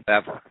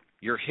 ever.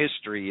 Your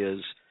history is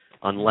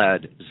on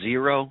lead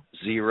 0,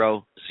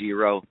 0,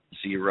 0,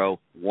 0,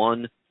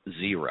 1,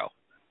 0.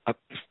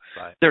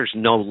 There's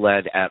no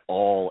lead at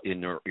all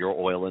in your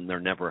oil, and there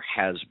never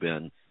has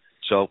been.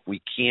 So if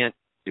we can't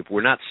If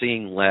we're not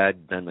seeing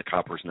lead, then the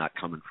copper's not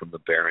coming from the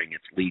bearing.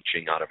 It's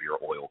leaching out of your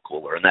oil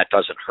cooler, and that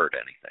doesn't hurt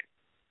anything.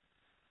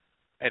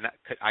 And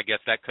I guess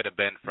that could have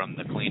been from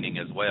the cleaning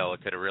as well.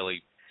 It could have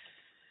really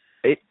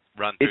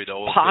run through the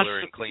oil cooler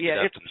and cleaned it up.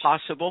 Yeah, it's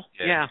possible.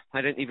 Yeah,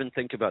 I didn't even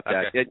think about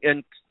that. Okay.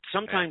 And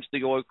sometimes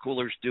the oil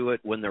coolers do it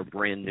when they're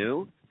brand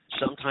new.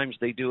 Sometimes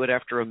they do it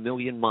after 1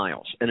 million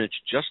miles, and it's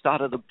just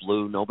out of the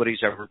blue. Nobody's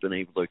ever been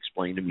able to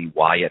explain to me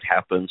why it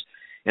happens.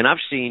 And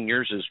I've seen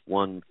yours is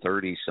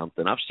 130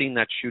 something. I've seen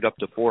that shoot up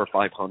to 400 or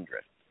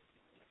 500.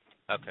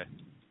 Okay.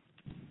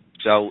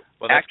 So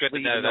well, that's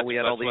actually, good to know. even though we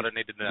had all these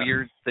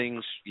weird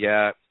things,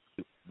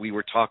 we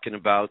were talking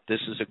about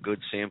this is a good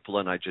sample,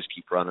 and I just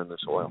keep running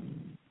this oil.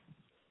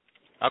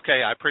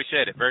 Okay, I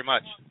appreciate it very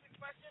much.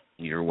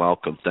 You're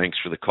welcome. Thanks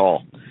for the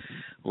call.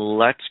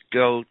 Let's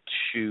go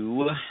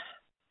to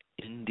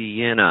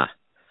Indiana.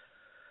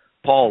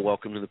 Paul,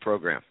 welcome to the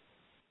program.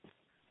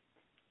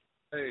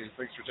 Hey,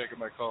 thanks for taking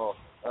my call.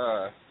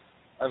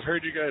 I've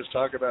heard you guys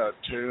talk about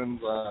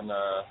tunes on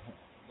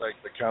like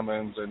the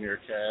Cummins and your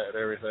cat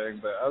and everything,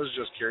 but I was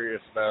just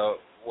curious about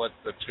what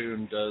the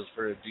tune does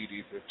for a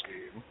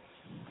DD15.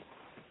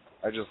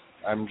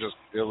 I'm just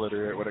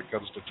illiterate when it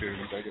comes to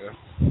tunes, I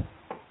guess.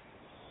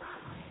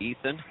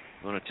 Ethan,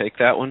 you want to take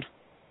that one?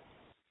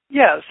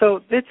 Yeah, so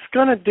it's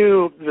going to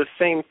do the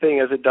same thing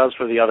as it does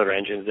for the other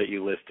engines that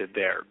you listed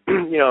there.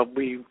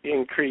 We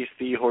increase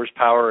the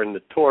horsepower and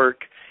the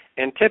torque,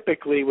 and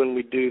typically when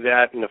we do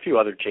that and a few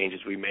other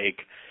changes we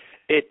make,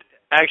 it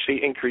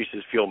actually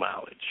increases fuel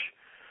mileage.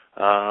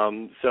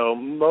 So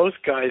most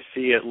guys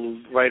see it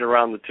right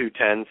around the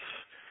 2/10.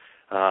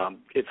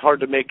 It's hard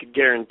to make a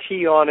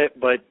guarantee on it,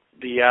 but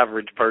the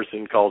average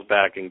person calls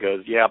back and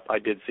goes, yep, I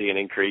did see an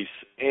increase.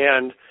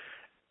 And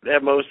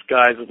that most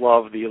guys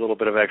love the little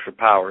bit of extra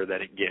power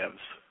that it gives.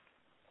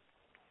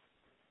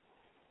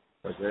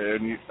 Okay,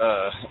 and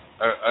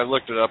I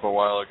looked it up a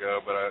while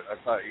ago, but I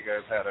thought you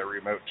guys had a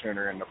remote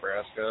tuner in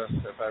Nebraska,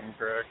 if I'm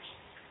correct.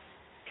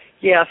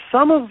 Yeah,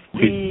 some of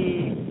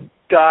the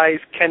guys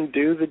can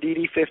do the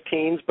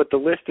DD15s, but the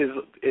list is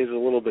a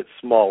little bit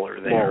smaller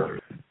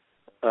there.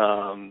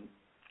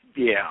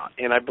 Yeah,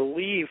 and I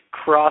believe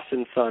Cross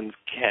and Sons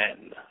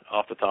can,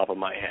 off the top of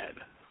my head.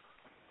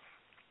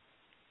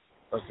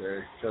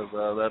 Okay, because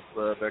that's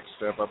the next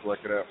step I'm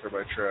looking at for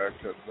my truck.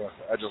 Cause,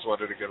 I just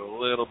wanted to get a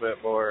little bit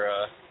more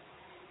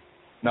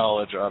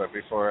knowledge on it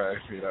before I.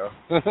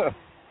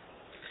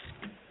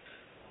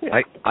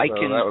 I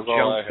can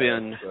jump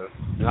in. So.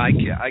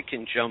 I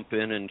can jump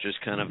in and just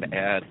kind of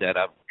add that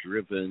I've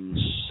driven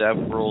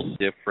several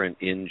different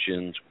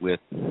engines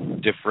with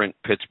different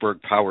Pittsburgh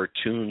Power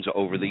tunes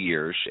over the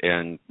years,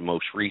 and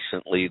most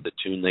recently the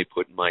tune they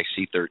put in my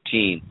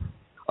C13.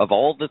 Of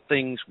all the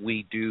things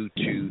we do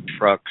to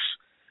trucks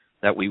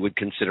that we would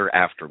consider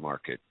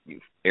aftermarket,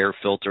 air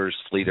filters,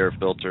 fleet air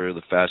filter,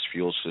 the fast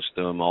fuel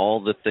system,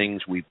 all the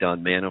things we've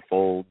done,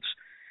 manifolds,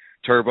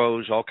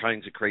 turbos, all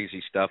kinds of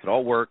crazy stuff. It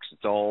all works.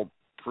 It's all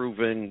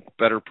proven,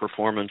 better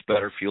performance,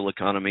 better fuel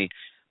economy.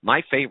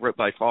 My favorite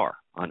by far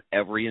on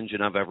every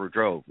engine I've ever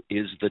drove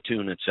is the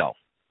tune itself.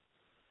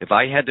 If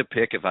I had to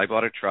pick, if I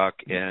bought a truck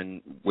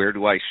and where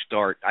do I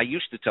start, I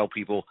used to tell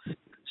people,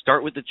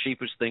 start with the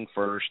cheapest thing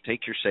first,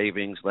 take your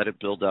savings, let it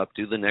build up,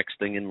 do the next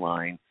thing in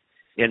line.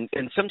 And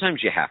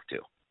sometimes you have to.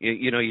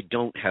 You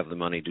don't have the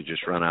money to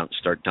just run out and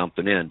start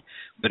dumping in.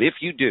 But if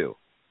you do,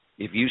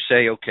 if you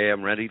say, okay,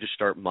 I'm ready to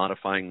start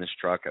modifying this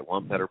truck, I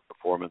want better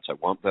performance, I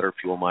want better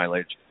fuel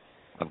mileage,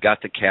 I've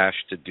got the cash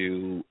to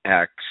do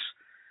X.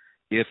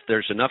 If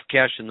there's enough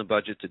cash in the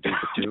budget to do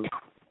the two,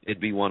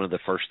 it'd be one of the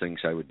first things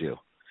I would do.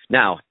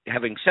 Now,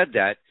 having said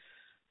that,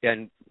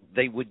 and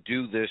they would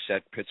do this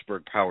at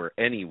Pittsburgh Power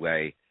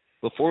anyway,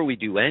 before we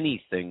do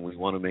anything, we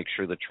want to make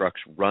sure the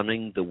truck's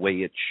running the way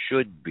it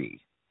should be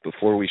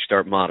before we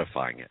start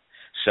modifying it.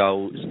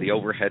 So has the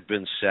overhead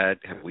been set?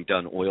 Have we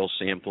done oil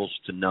samples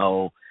to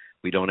know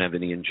we don't have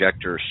any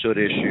injector or soot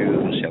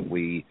issues? Have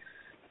we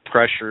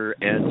pressure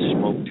and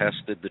smoke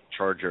tested the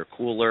charger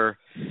cooler?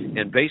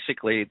 And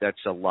basically,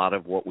 that's a lot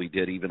of what we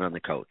did even on the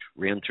coach.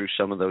 Ran through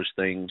some of those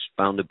things,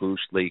 found a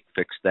boost leak,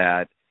 fixed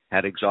that,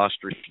 had exhaust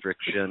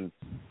restriction,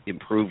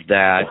 improved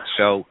that.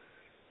 So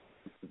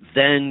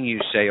then you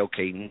say,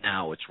 okay,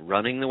 now it's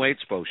running the way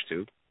it's supposed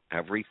to.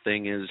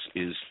 Everything is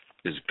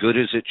as good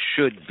as it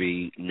should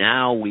be.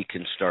 Now we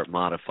can start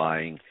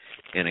modifying.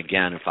 And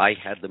again, if I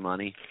had the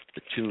money,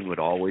 the tune would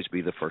always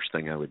be the first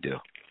thing I would do.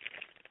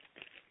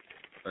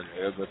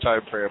 Okay, in the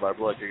time frame I'm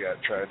looking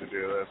at trying to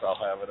do this, I'll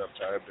have enough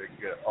time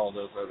to get all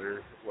those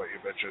other, what you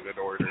mentioned, in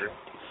order.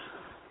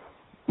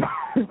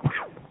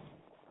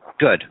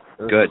 Good.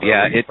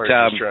 Yeah, it's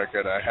truck,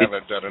 and I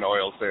haven't done an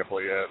oil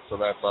sample yet, so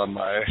that's on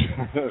my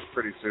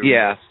pretty soon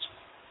list.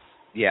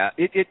 Yeah.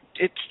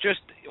 It's just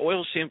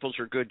oil samples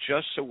are good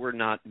just so we're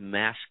not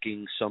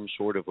masking some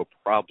sort of a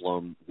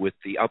problem with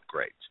the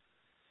upgrades.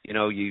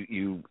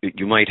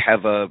 You might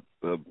have a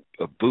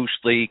boost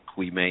leak.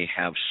 We may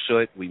have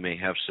soot. We may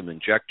have some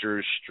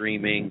injectors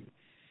streaming,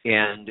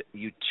 and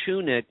you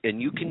tune it,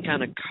 and you can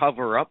kind of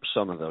cover up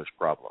some of those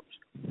problems.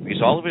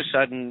 Because all of a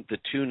sudden, the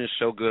tune is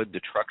so good,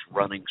 the truck's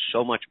running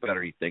so much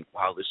better, you think,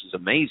 wow, this is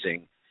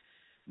amazing,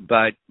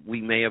 but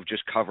we may have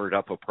just covered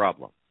up a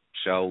problem.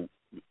 So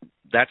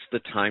that's the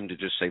time to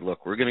just say,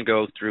 look, we're going to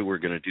go through, we're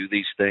going to do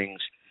these things,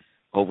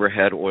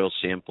 overhead oil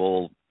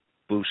sample,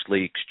 boost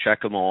leaks,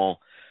 check them all,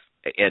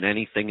 and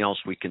anything else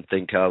we can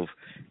think of,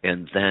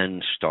 and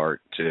then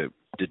start to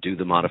do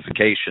the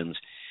modifications.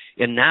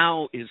 And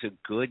now is a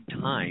good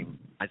time,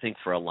 I think,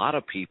 for a lot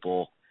of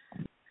people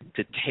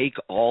to take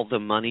all the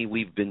money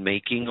we've been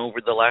making over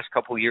the last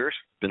couple of years.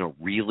 It's been a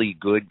really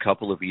good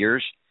couple of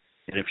years.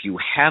 And if you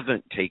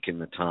haven't taken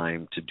the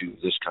time to do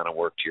this kind of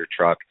work to your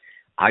truck,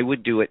 I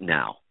would do it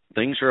now.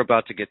 Things are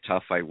about to get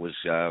tough. I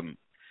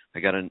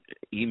got an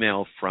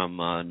email from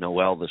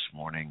Noel this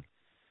morning,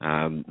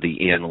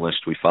 the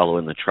analyst we follow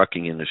in the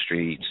trucking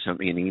industry. He sent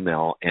me an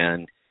email,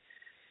 and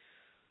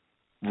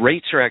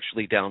rates are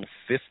actually down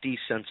 50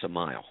 cents a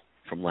mile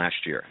from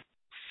last year.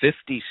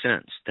 50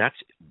 cents. That's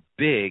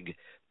big,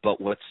 but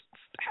what's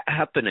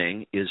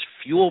happening is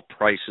fuel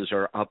prices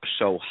are up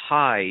so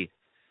high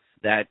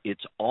that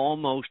it's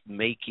almost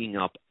making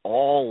up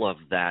all of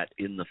that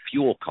in the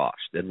fuel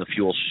cost and the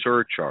fuel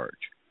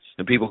surcharge.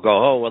 And people go,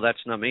 oh, well,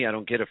 that's not me. I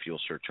don't get a fuel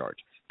surcharge.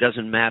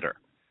 Doesn't matter.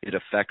 It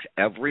affects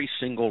every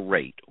single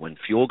rate. When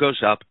fuel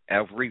goes up,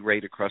 every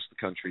rate across the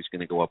country is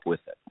going to go up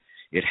with it.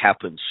 It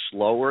happens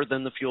slower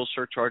than the fuel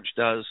surcharge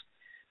does,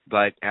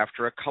 but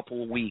after a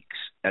couple of weeks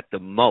at the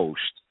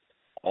most,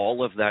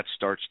 all of that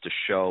starts to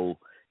show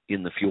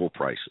in the fuel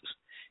prices.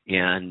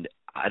 And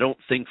I don't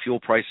think fuel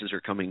prices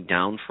are coming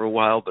down for a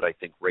while, but I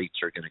think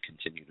rates are going to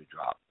continue to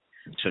drop.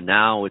 So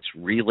now it's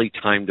really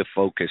time to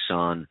focus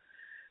on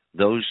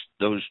those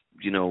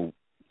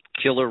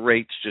killer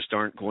rates just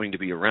aren't going to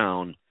be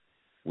around.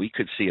 We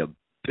could see a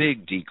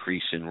big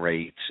decrease in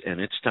rates, and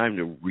it's time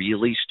to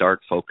really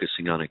start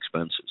focusing on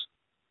expenses.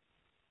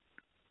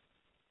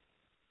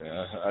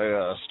 Yeah,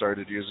 I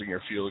started using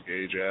your fuel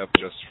gauge app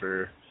just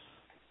for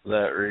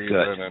that reason.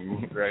 Good.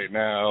 And right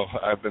now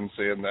I've been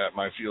seeing that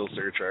my fuel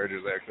surcharge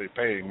is actually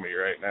paying me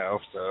right now,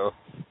 so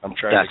I'm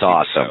trying to keep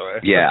awesome. it that way.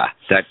 Yeah,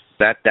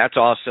 that's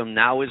awesome.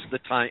 Now is the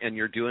time, and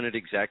you're doing it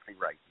exactly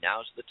right.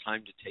 Now's the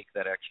time to take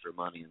that extra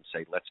money and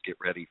say, let's get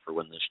ready for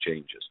when this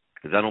changes,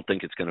 because I don't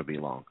think it's going to be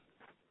long.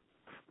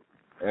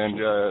 And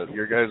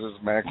your guys'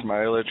 max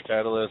mileage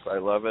catalyst, I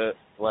love it.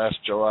 Last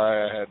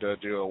July I had to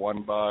do a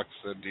 1-box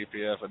and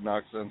DPF and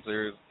NOx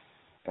sensors,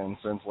 and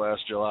since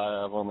last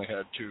July I've only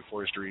had 2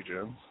 forced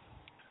regens.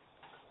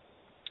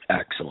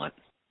 Excellent.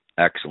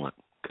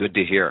 Good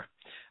to hear.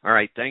 All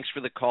right, thanks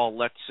for the call.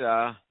 Let's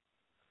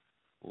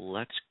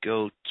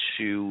go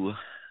to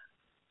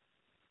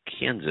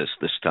Kansas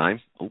this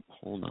time. Oh,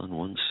 hold on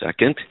one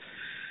second.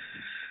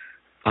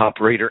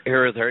 Operator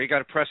error there. You got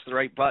to press the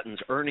right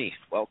buttons. Ernie,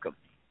 welcome.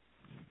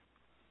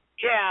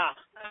 Yeah.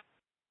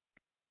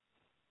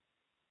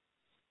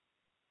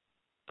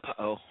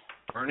 Uh-oh.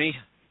 Ernie?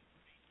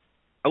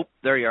 Oh,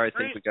 there you are. I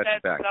think we got you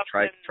back.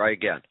 Try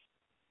again.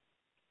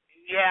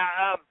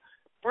 Yeah,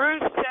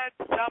 Bruce said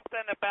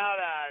something about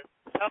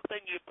something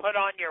you put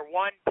on your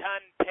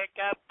 1-ton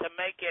pickup to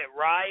make it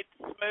ride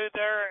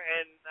smoother,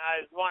 and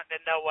I was wanting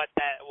to know what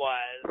that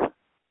was.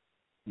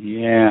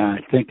 Yeah,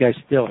 I think I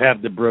still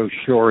have the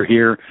brochure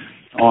here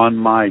on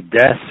my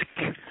desk.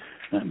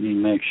 Let me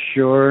make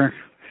sure.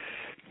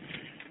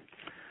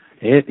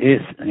 It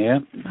is, yeah,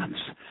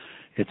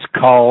 it's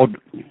called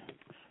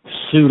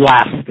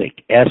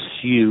Sulastic,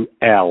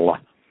 Sulastic.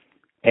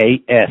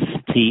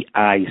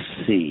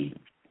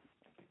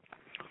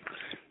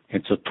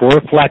 It's a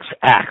Torflex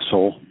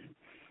axle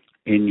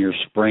in your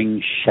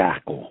spring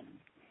shackle,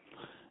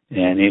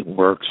 and it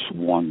works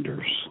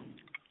wonders.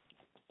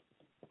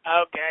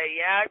 Okay,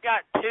 yeah, I've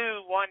got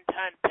 2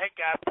 1-ton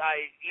pickups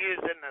I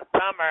use in the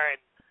summer,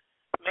 and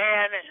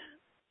man,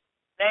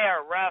 they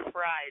are rough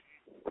riding.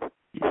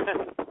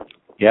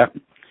 Yep.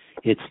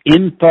 It's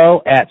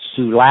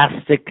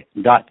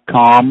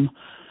info@sulastic.com.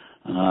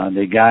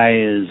 The guy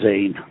is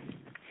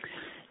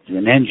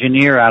an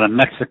engineer out of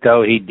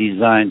Mexico. He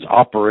designs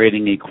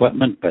operating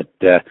equipment, but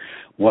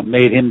what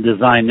made him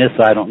design this,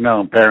 I don't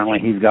know. Apparently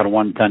he's got a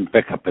 1-ton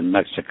pickup in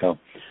Mexico.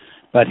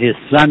 But his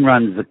son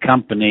runs the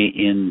company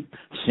in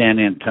San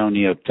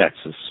Antonio,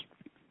 Texas.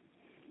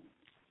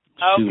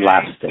 Okay.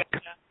 Sulastic.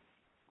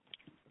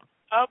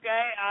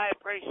 Okay, I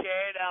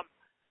appreciate it.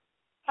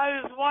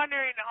 I was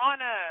wondering, on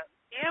a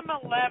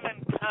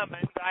M11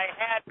 Cummins, I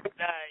had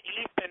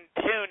Ethan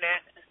tune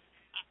it.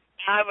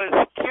 I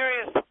was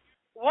curious,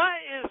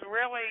 what is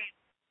really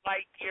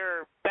like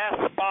your best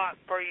spot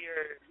for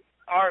your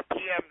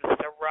RPMs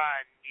to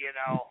run? You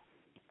know,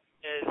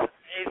 it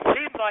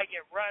seems like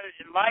it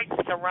likes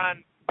to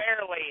run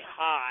fairly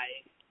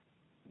high.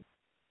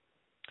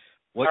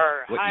 What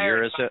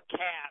year is it?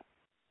 Cat.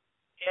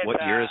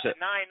 What year is it? A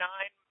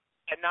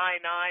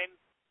 9.9.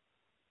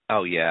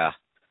 Oh yeah.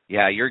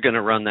 Yeah, you're going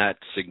to run that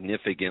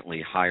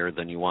significantly higher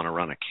than you want to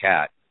run a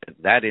Cat.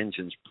 That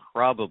engine's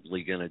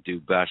probably going to do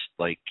best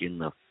like in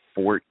the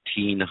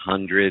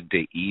 1400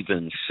 to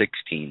even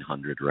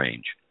 1600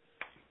 range.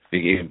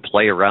 You can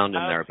play around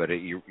in there, but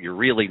you're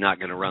really not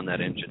going to run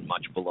that engine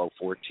much below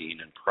 14,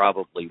 and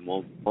probably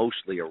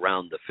mostly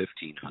around the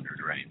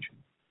 1500 range.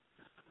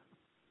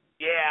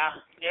 Yeah,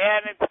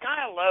 and it's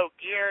kind of low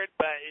geared,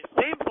 but it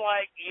seems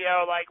like,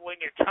 like when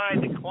you're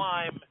trying to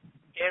climb,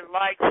 it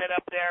likes it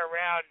up there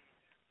around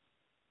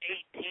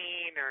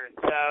 18 or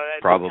so.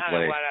 That's probably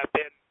kind of what I've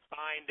been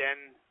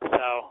finding.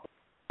 So.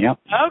 Yep.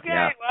 Okay.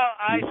 Yeah. Well,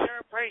 I sure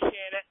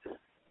appreciate it.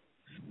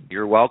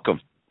 You're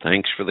welcome.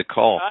 Thanks for the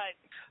call. All right.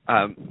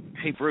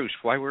 Hey, Bruce,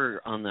 while we're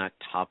on that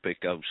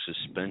topic of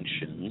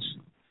suspensions,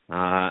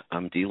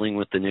 I'm dealing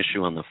with an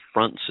issue on the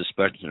front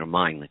suspension of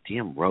mine. The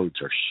damn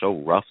roads are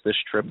so rough this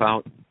trip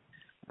out.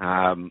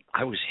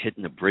 I was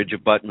hitting the bridge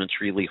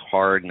abutments really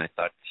hard, and I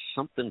thought,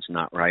 something's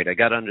not right. I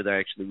got under there,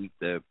 actually,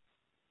 the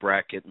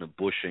bracket and the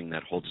bushing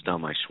that holds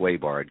down my sway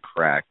bar had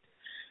cracked.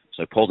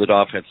 So I pulled it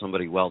off, had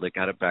somebody weld it,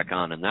 got it back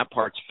on, and that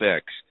part's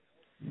fixed.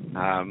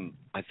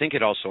 I think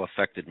it also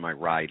affected my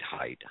ride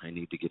height. I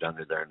need to get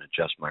under there and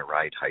adjust my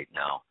ride height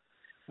now.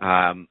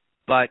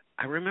 But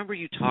I remember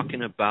you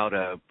talking about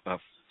a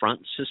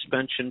front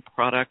suspension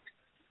product.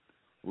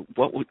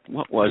 What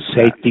was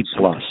Safety that?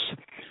 Plus?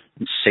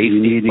 Safety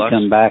you need Plus? To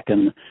come back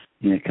and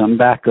come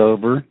back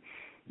over,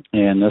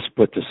 and let's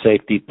put the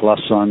Safety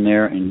Plus on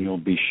there, and you'll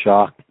be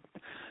shocked.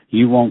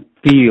 You won't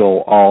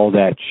feel all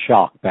that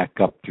shock back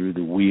up through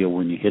the wheel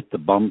when you hit the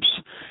bumps,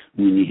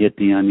 when you hit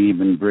the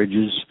uneven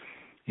bridges.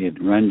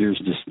 It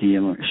renders the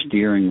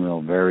steering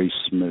wheel very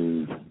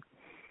smooth.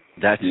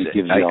 It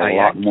gives you a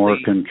lot more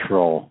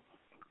control.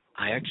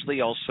 I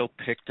actually also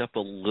picked up a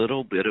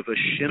little bit of a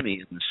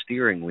shimmy in the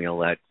steering wheel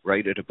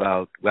right at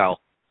about,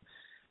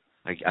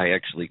 I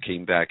actually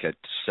came back at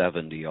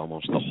 70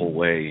 almost the whole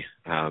way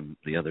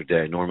the other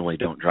day. I normally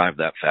don't drive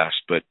that fast,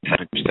 but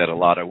I just had a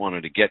lot I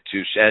wanted to get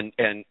to.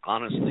 And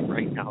honestly,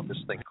 right now, this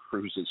thing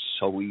cruises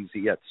so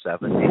easy at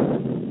 70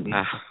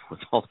 with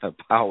all that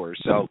power.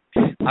 So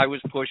I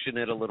was pushing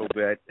it a little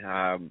bit,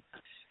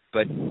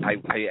 but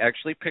I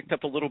actually picked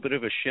up a little bit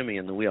of a shimmy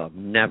in the wheel. I've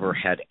never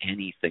had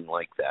anything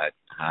like that.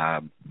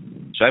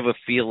 So I have a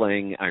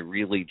feeling I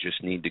really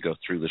just need to go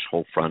through this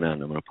whole front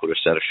end. I'm going to put a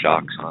set of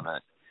shocks on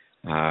it.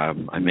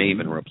 I may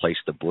even replace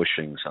the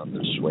bushings on the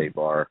sway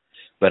bar,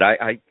 but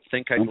I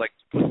think I'd like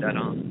to put that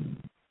on.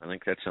 I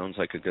think that sounds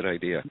like a good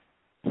idea.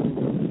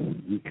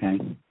 Okay.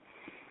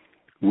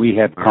 We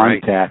have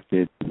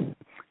contacted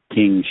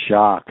King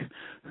Shock,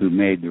 who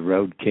made the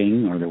Road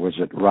King, or was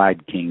it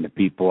Ride King, the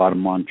people out of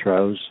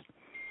Montrose?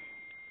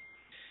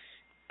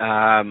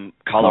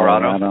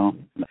 Colorado.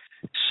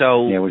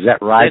 So yeah, was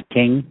that Ride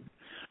King?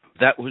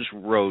 That was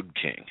Road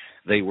King.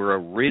 They were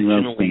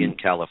originally in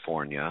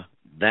California.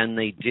 Then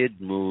they did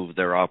move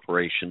their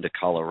operation to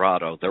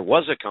Colorado. There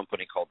was a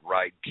company called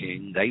Ride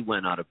King. They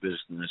went out of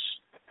business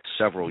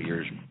several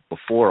years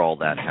before all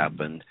that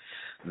happened.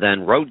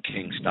 Then Road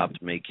King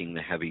stopped making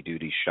the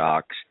heavy-duty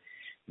shocks.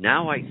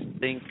 Now I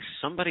think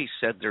somebody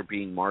said they're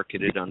being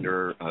marketed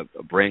under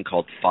a brand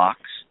called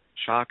Fox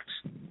Shocks,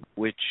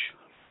 which...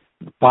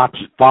 Fox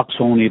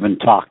won't even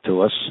talk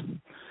to us.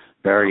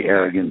 Very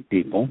arrogant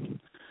people.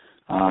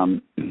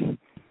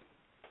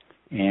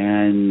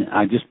 And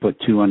I just put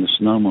 2 on the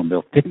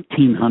snowmobile.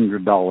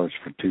 $1,500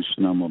 for 2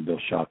 snowmobile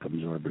shock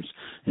absorbers.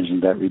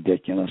 Isn't that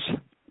ridiculous?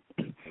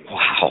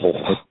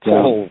 Wow!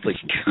 Holy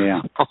cow!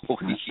 Yeah.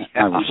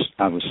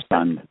 I was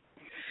stunned.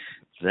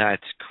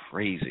 That's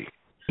crazy.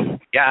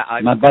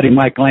 Yeah, my buddy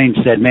Mike Lane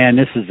said, "Man,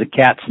 this is the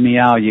cat's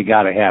meow. You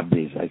got to have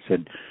these." I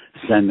said,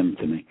 "Send them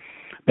to me."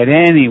 But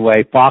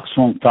anyway, Fox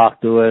won't talk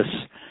to us,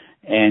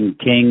 and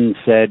King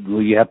said,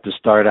 "Well, you have to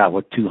start out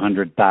with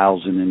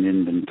 200,000 in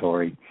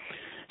inventory."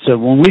 So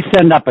when we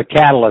send up a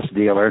catalyst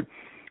dealer,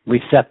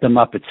 we set them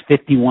up. It's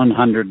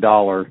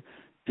 $5,100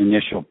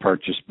 initial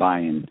purchase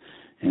buy-in,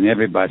 and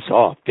everybody says,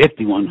 "Oh,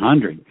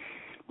 $5,100."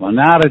 Well,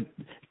 now to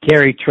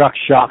carry truck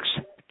shocks,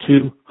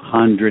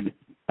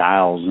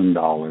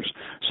 $200,000.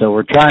 So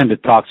we're trying to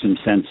talk some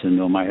sense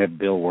into them. I have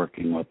Bill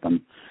working with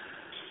them,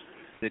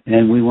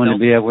 and we want to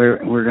be.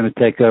 We're going to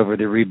take over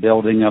the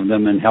rebuilding of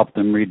them and help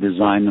them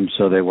redesign them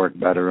so they work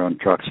better on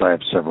trucks. I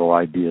have several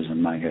ideas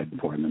in my head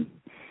for them.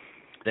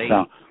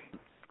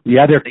 The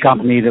other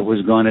company that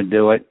was going to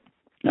do it,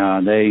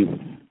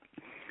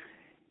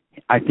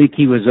 I think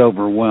he was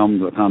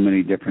overwhelmed with how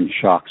many different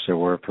shocks there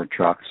were for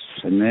trucks.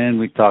 And then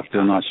we talked to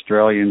an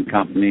Australian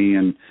company,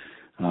 and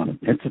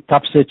it's a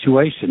tough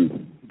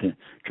situation to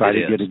try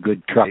to get a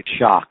good truck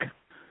shock.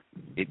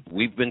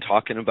 We've been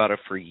talking about it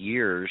for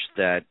years,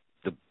 that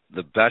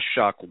the best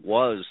shock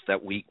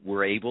that we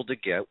were able to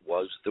get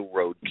was the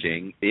Road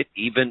King. It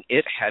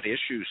had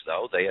issues,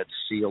 though. They had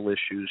seal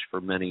issues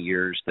for many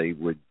years. They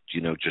would,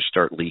 just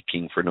start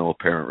leaking for no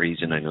apparent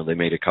reason. I know they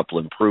made a couple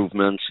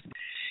improvements.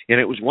 And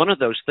it was one of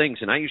those things,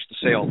 and I used to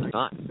say all the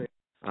time,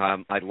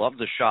 I love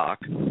the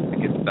shock. It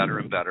gets better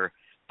and better.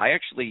 I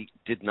actually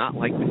did not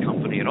like the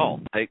company at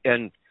all.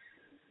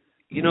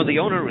 The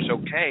owner was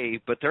okay,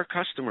 but their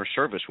customer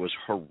service was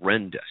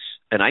horrendous.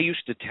 And I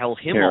used to tell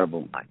him all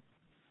the time,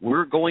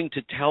 we're going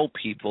to tell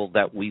people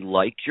that we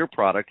like your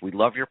product, we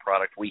love your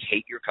product, we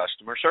hate your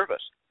customer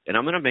service. And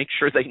I'm going to make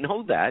sure they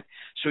know that.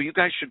 So you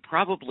guys should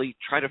probably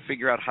try to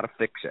figure out how to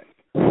fix it.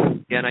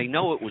 And I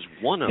know it was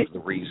one of the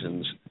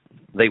reasons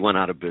they went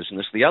out of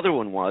business. The other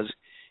one was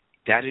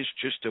that is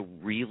just a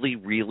really,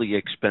 really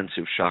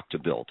expensive shock to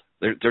build.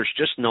 There's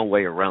just no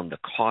way around the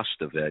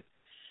cost of it.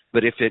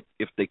 But if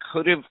they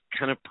could have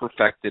kind of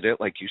perfected it,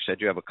 like you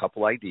said, you have a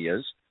couple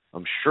ideas.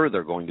 I'm sure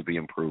there are going to be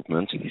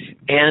improvements.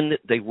 And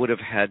they would have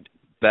had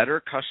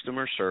better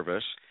customer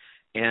service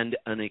and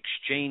an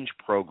exchange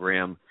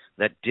program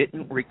that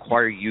didn't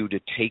require you to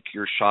take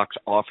your shocks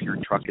off your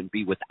truck and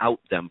be without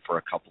them for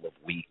a couple of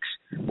weeks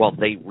while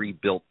they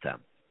rebuilt them.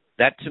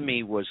 That, to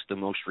me, was the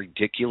most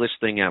ridiculous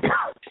thing ever.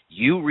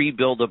 You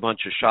rebuild a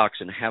bunch of shocks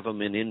and have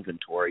them in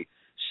inventory,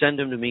 send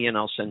them to me, and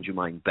I'll send you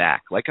mine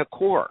back, like a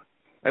Core.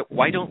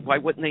 Why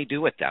wouldn't they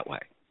do it that way?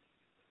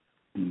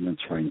 That's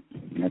right.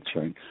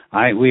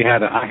 I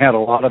had a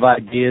lot of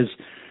ideas.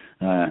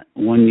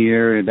 One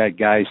year, that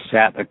guy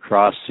sat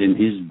across in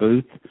his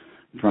booth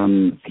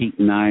from Pete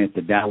and I at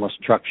the Dallas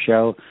Truck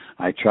Show.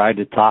 I tried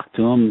to talk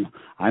to him.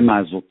 I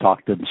might as well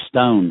talk to the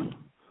stone.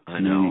 I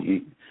know.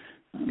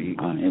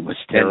 It was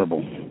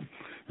terrible.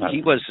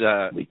 He was.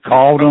 We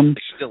called him.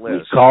 Still is.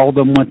 We called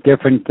him with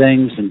different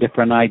things and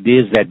different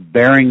ideas. That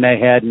bearing they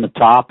had in the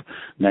top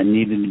that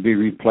needed to be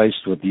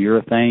replaced with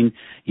urethane.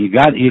 You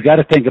got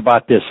to think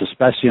about this,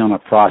 especially on a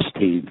frost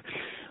heave.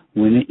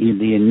 When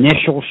the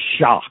initial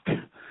shock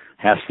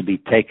has to be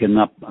taken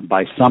up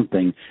by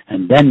something,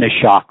 and then the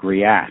shock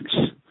reacts.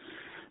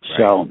 Right.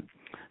 So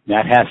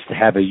that has to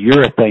have a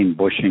urethane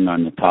bushing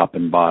on the top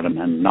and bottom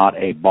and not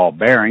a ball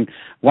bearing.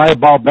 Why a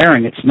ball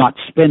bearing? It's not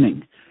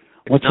spinning.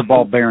 What's a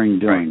ball bearing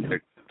doing?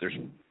 There's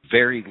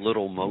very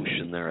little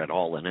motion there at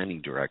all in any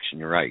direction.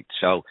 You're right.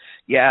 So,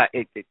 yeah,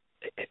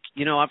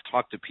 I've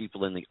talked to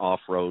people in the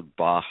off-road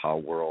Baja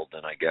world,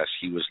 and I guess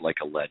he was like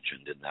a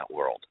legend in that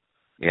world.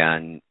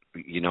 And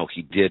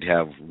he did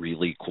have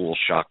really cool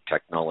shock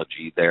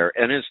technology there,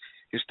 and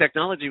his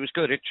technology was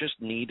good. It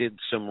just needed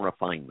some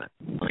refinement,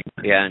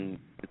 and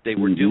they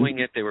were doing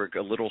it. They were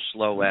a little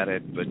slow at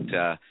it, but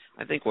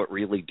I think what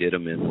really did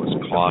them in was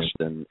cost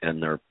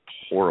and their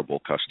horrible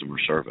customer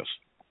service.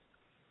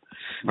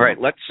 All right,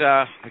 let's.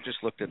 I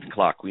just looked at the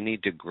clock. We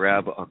need to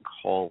grab a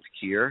call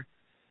here.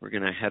 We're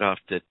going to head off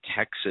to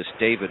Texas.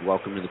 David,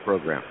 welcome to the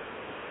program.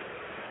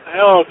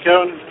 Hello,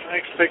 Kevin.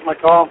 Thanks for taking my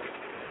call.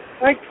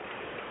 I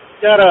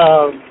got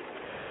a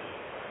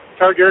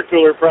car gear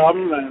cooler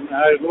problem, and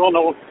I don't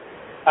know.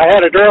 I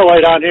had a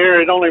Duralite on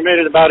here. It only made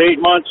it about 8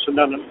 months, and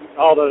then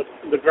all the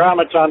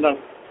grommets on the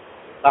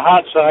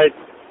hot side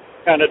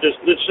kind of just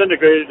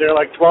disintegrated. There are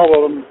like 12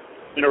 of them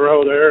in a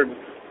row there.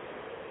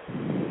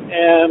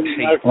 And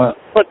I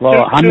put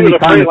how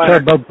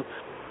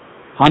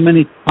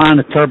many pound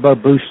of turbo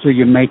boost are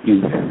you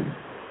making?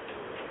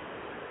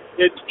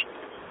 It's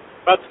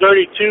about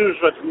 32 is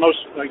what the most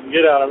I can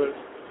get out of it.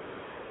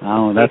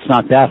 Oh, that's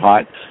not that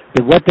hot.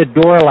 What did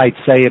Duralite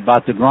say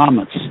about the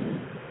grommets?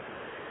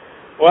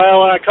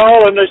 Well, when I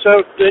called them, they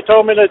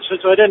told me that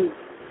since I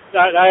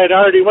had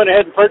already went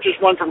ahead and purchased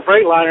one from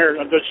Freightliner,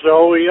 that's the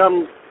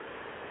OEM,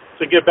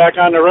 to get back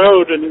on the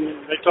road,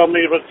 and they told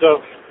me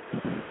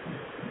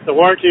the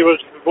warranty was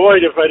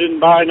void if I didn't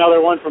buy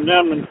another one from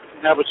them and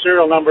have a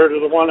serial number to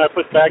the one I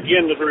put back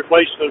in to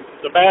replace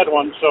the bad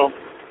one. So,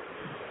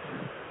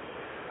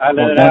 and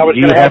then I was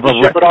going to have to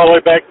ship it all the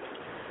way back.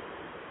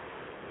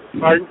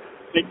 Pardon?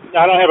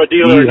 I don't have a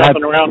dealer or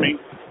nothing around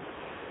me.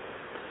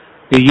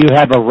 Do you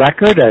have a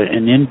record,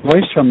 an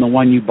invoice from the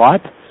one you bought,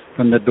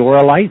 from the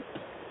Duralite?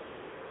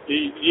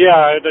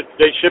 Yeah,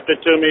 they shipped it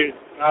to me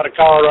out of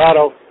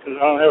Colorado because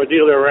I don't have a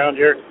dealer around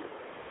here.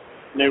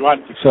 And why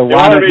don't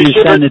you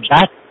send it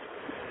back?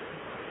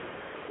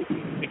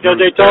 Because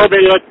they told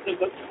me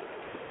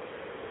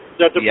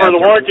that for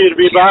the warranty to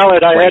be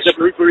valid, I had to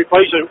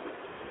replace it.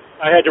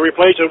 I had to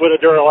replace it with a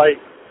Duralite.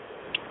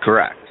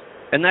 Correct.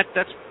 And that's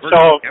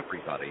for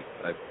everybody.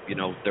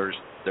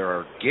 There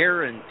are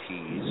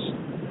guarantees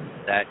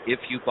that if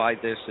you buy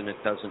this and it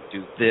doesn't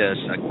do this,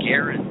 a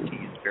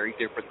guarantee is very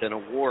different than a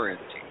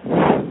warranty.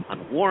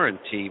 On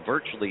warranty,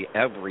 virtually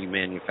every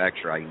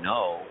manufacturer I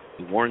know,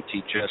 the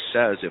warranty just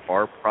says if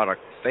our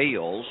product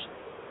fails,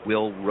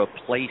 we'll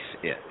replace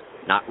it,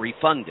 not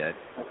refund it.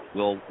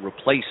 We'll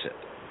replace it.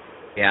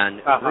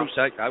 And Bruce,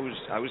 I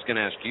was going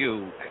to ask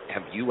you,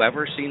 have you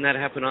ever seen that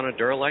happen on a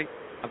Duralite?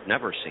 I've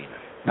never seen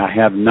it. I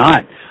have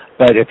not.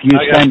 But if you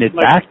send it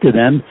back to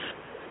them,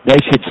 they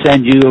should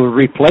send you a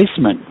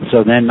replacement.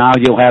 So then now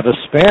you'll have a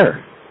spare.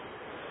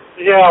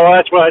 Yeah, well,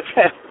 that's what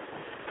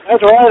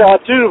that's what I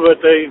thought too. But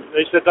they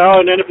said,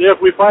 and then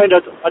if we find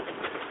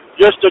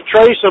just a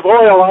trace of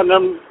oil on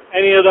them,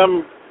 any of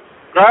them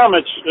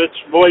grommets, it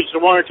voids the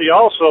warranty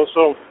also.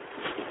 So,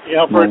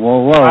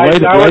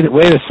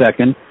 wait a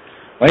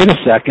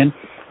second.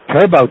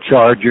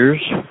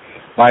 Turbochargers,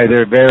 by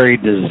their very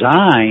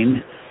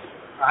design,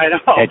 I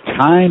know. At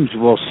times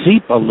will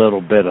seep a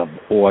little bit of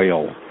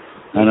oil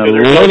and a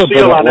little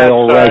bit of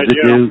oil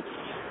residue.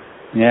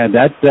 Yeah,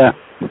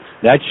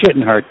 that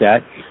shouldn't hurt that.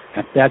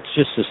 If that's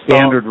just a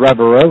standard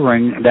rubber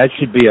O-ring, that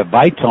should be a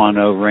Viton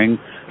O-ring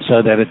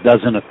so that it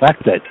doesn't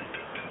affect it.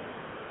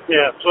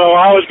 Yeah, so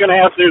I was going to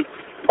have to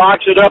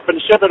box it up and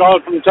ship it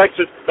all from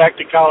Texas back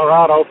to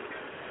Colorado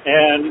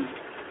and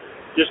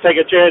just take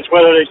a chance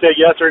whether they say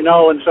yes or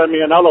no and send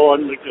me another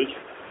one, because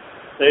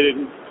they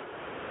didn't.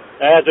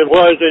 As it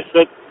was, they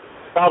said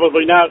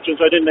probably not, since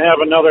I didn't have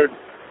another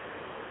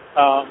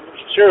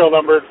serial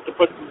number to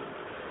put.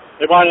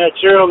 They wanted that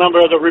serial number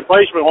of the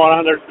replacement one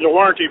on the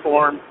warranty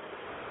form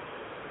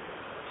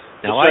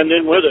to send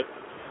in with it.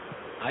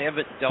 I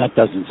haven't dealt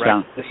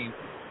directly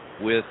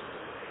with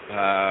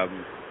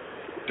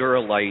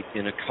Duralite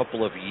in a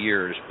couple of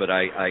years, but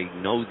I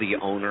know the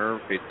owner.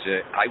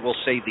 I will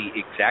say the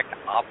exact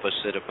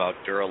opposite about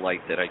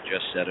Duralite that I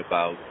just said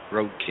about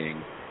Road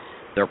King.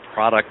 Their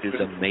product is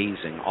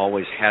amazing,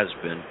 always has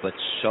been, but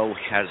so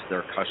has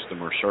their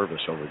customer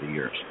service over the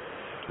years.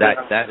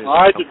 That is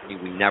a company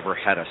we never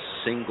had a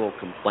single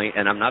complaint,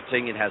 and I'm not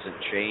saying it hasn't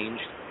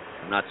changed.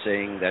 I'm not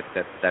saying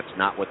that's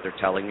not what they're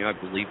telling you. I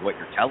believe what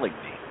you're telling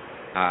me.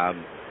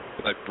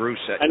 But Bruce,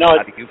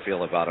 how do you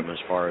feel about them as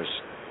far as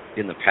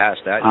in the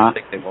past? I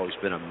think they've always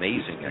been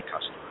amazing at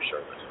customer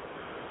service.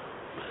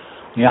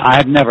 Yeah,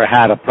 I've never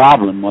had a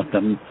problem with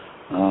them.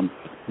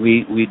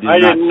 We do I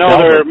not didn't know sell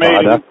they're their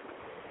product.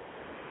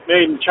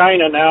 made in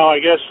China now. I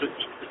guess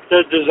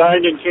it's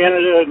designed in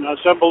Canada and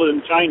assembled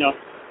in China.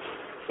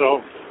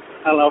 So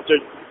I don't know if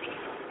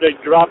they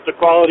dropped the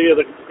quality of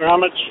the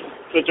grommets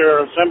since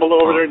they're assembled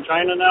over there in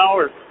China now,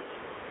 or.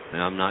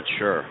 I'm not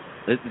sure.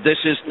 This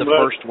is the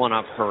first one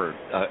I've heard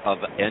of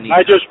any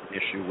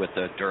issue with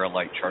the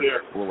Duralite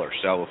charger cooler.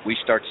 So if we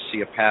start to see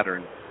a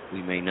pattern,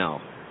 we may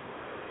know.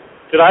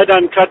 Because I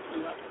done cut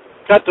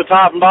the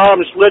top and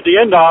bottom and slid the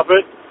end off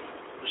it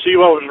to see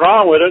what was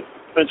wrong with it,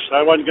 since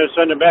I wasn't going to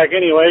send it back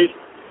anyways.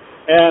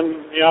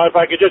 And, if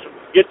I could just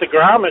get the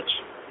grommets,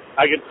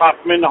 I could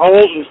pop them in the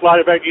holes and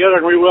slide it back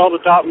together and re-weld the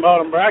top and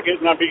bottom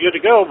bracket, and I'd be good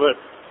to go. But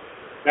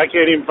I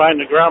can't even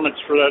find the grommets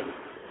for that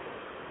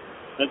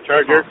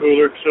charger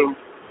cooler, so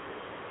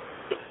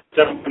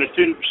 7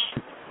 tubes.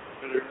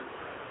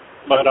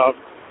 But I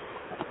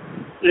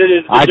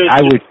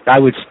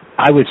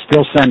would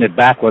still send it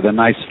back with a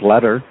nice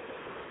letter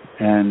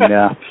and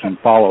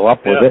follow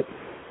up with it.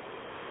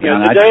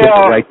 And I'd ship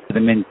it right to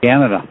them in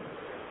Canada.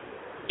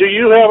 Do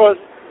you have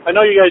I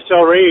know you guys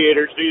sell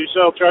radiators. Do you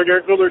sell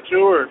charger cooler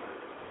too, or?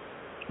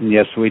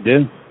 Yes, we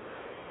do.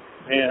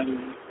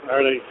 And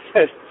are they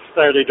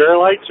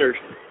Duralites, or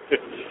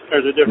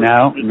are they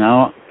different?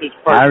 No.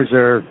 Ours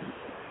are,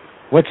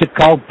 what's it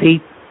called,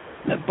 Pete?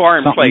 Bar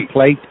and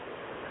plate.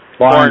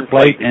 Bar and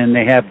plate, and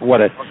they have,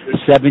 a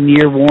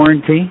 7-year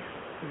warranty?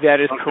 That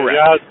is correct.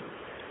 Yeah,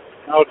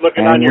 I was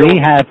looking on your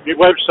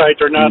website.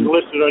 They're not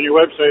listed on your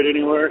website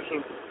anywhere.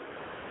 So.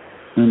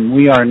 And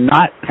we are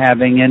not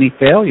having any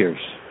failures.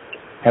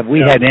 Have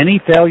we had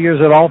any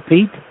failures at all,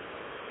 Pete?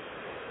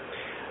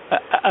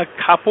 A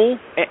couple,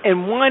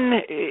 and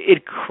one,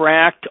 it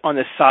cracked on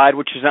the side,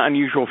 which is an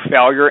unusual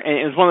failure, and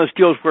it was one of those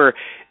deals where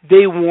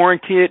they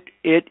warranted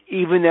it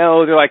even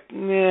though they're like,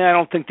 I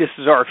don't think this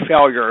is our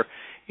failure.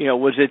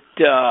 Was it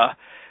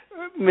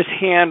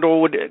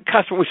mishandled?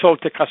 We sold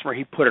it to the customer,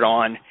 he put it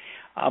on,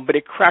 but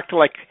it cracked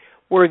like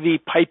where the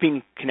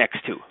piping connects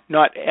to,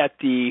 not at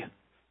the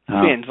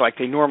fins like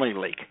they normally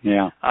leak.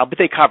 Yeah. But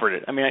they covered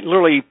it. I mean,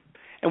 literally,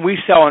 and we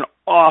sell an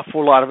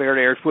awful lot of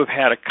air-to-airs. We've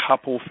had a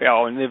couple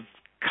fail, and they've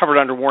covered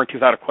under warranty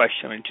without a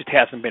question. It just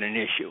hasn't been an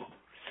issue.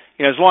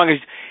 As long as,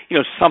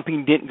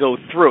 something didn't go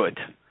through it,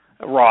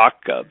 a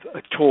rock, a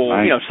tool,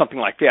 right. Something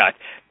like that.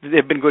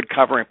 They've been good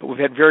covering, but we've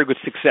had very good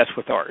success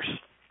with ours.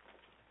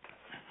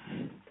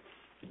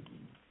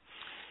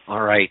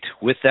 All right.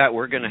 With that,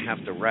 we're going to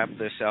have to wrap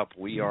this up.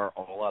 We are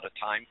all out of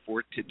time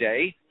for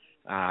today.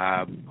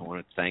 I want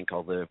to thank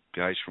all the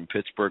guys from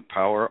Pittsburgh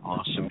Power.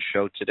 Awesome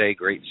show today.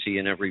 Great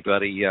seeing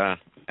everybody at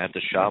the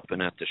shop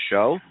and at the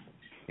show.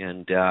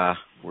 And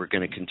we're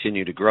going to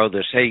continue to grow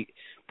this. Hey,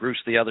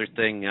 Bruce, the other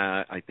thing,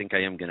 I think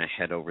I am going to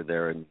head over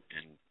there and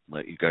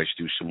let you guys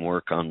do some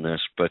work on this.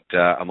 But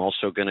I'm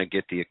also going to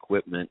get the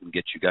equipment and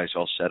get you guys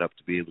all set up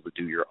to be able to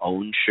do your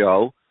own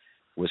show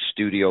with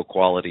studio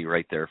quality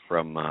right there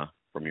from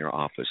your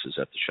offices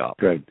at the shop.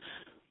 Good.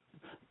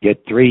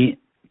 Get three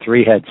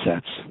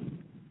headsets.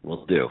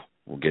 We'll do.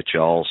 We'll get you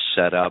all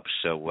set up.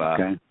 So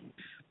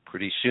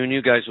pretty soon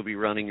you guys will be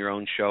running your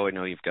own show. I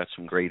know you've got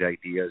some great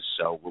ideas,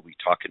 so we'll be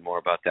talking more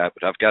about that.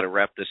 But I've got to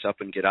wrap this up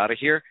and get out of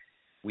here.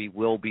 We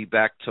will be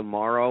back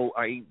tomorrow.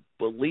 I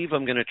believe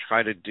I'm going to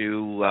try to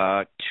do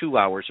 2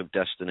 hours of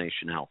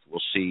Destination Health.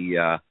 We'll see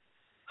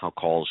how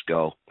calls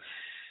go.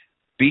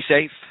 Be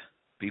safe,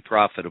 be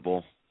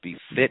profitable, be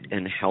fit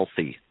and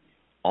healthy.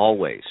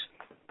 Always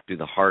do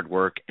the hard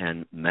work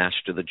and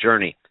master the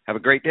journey. Have a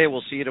great day.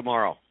 We'll see you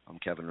tomorrow. I'm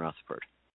Kevin Rutherford.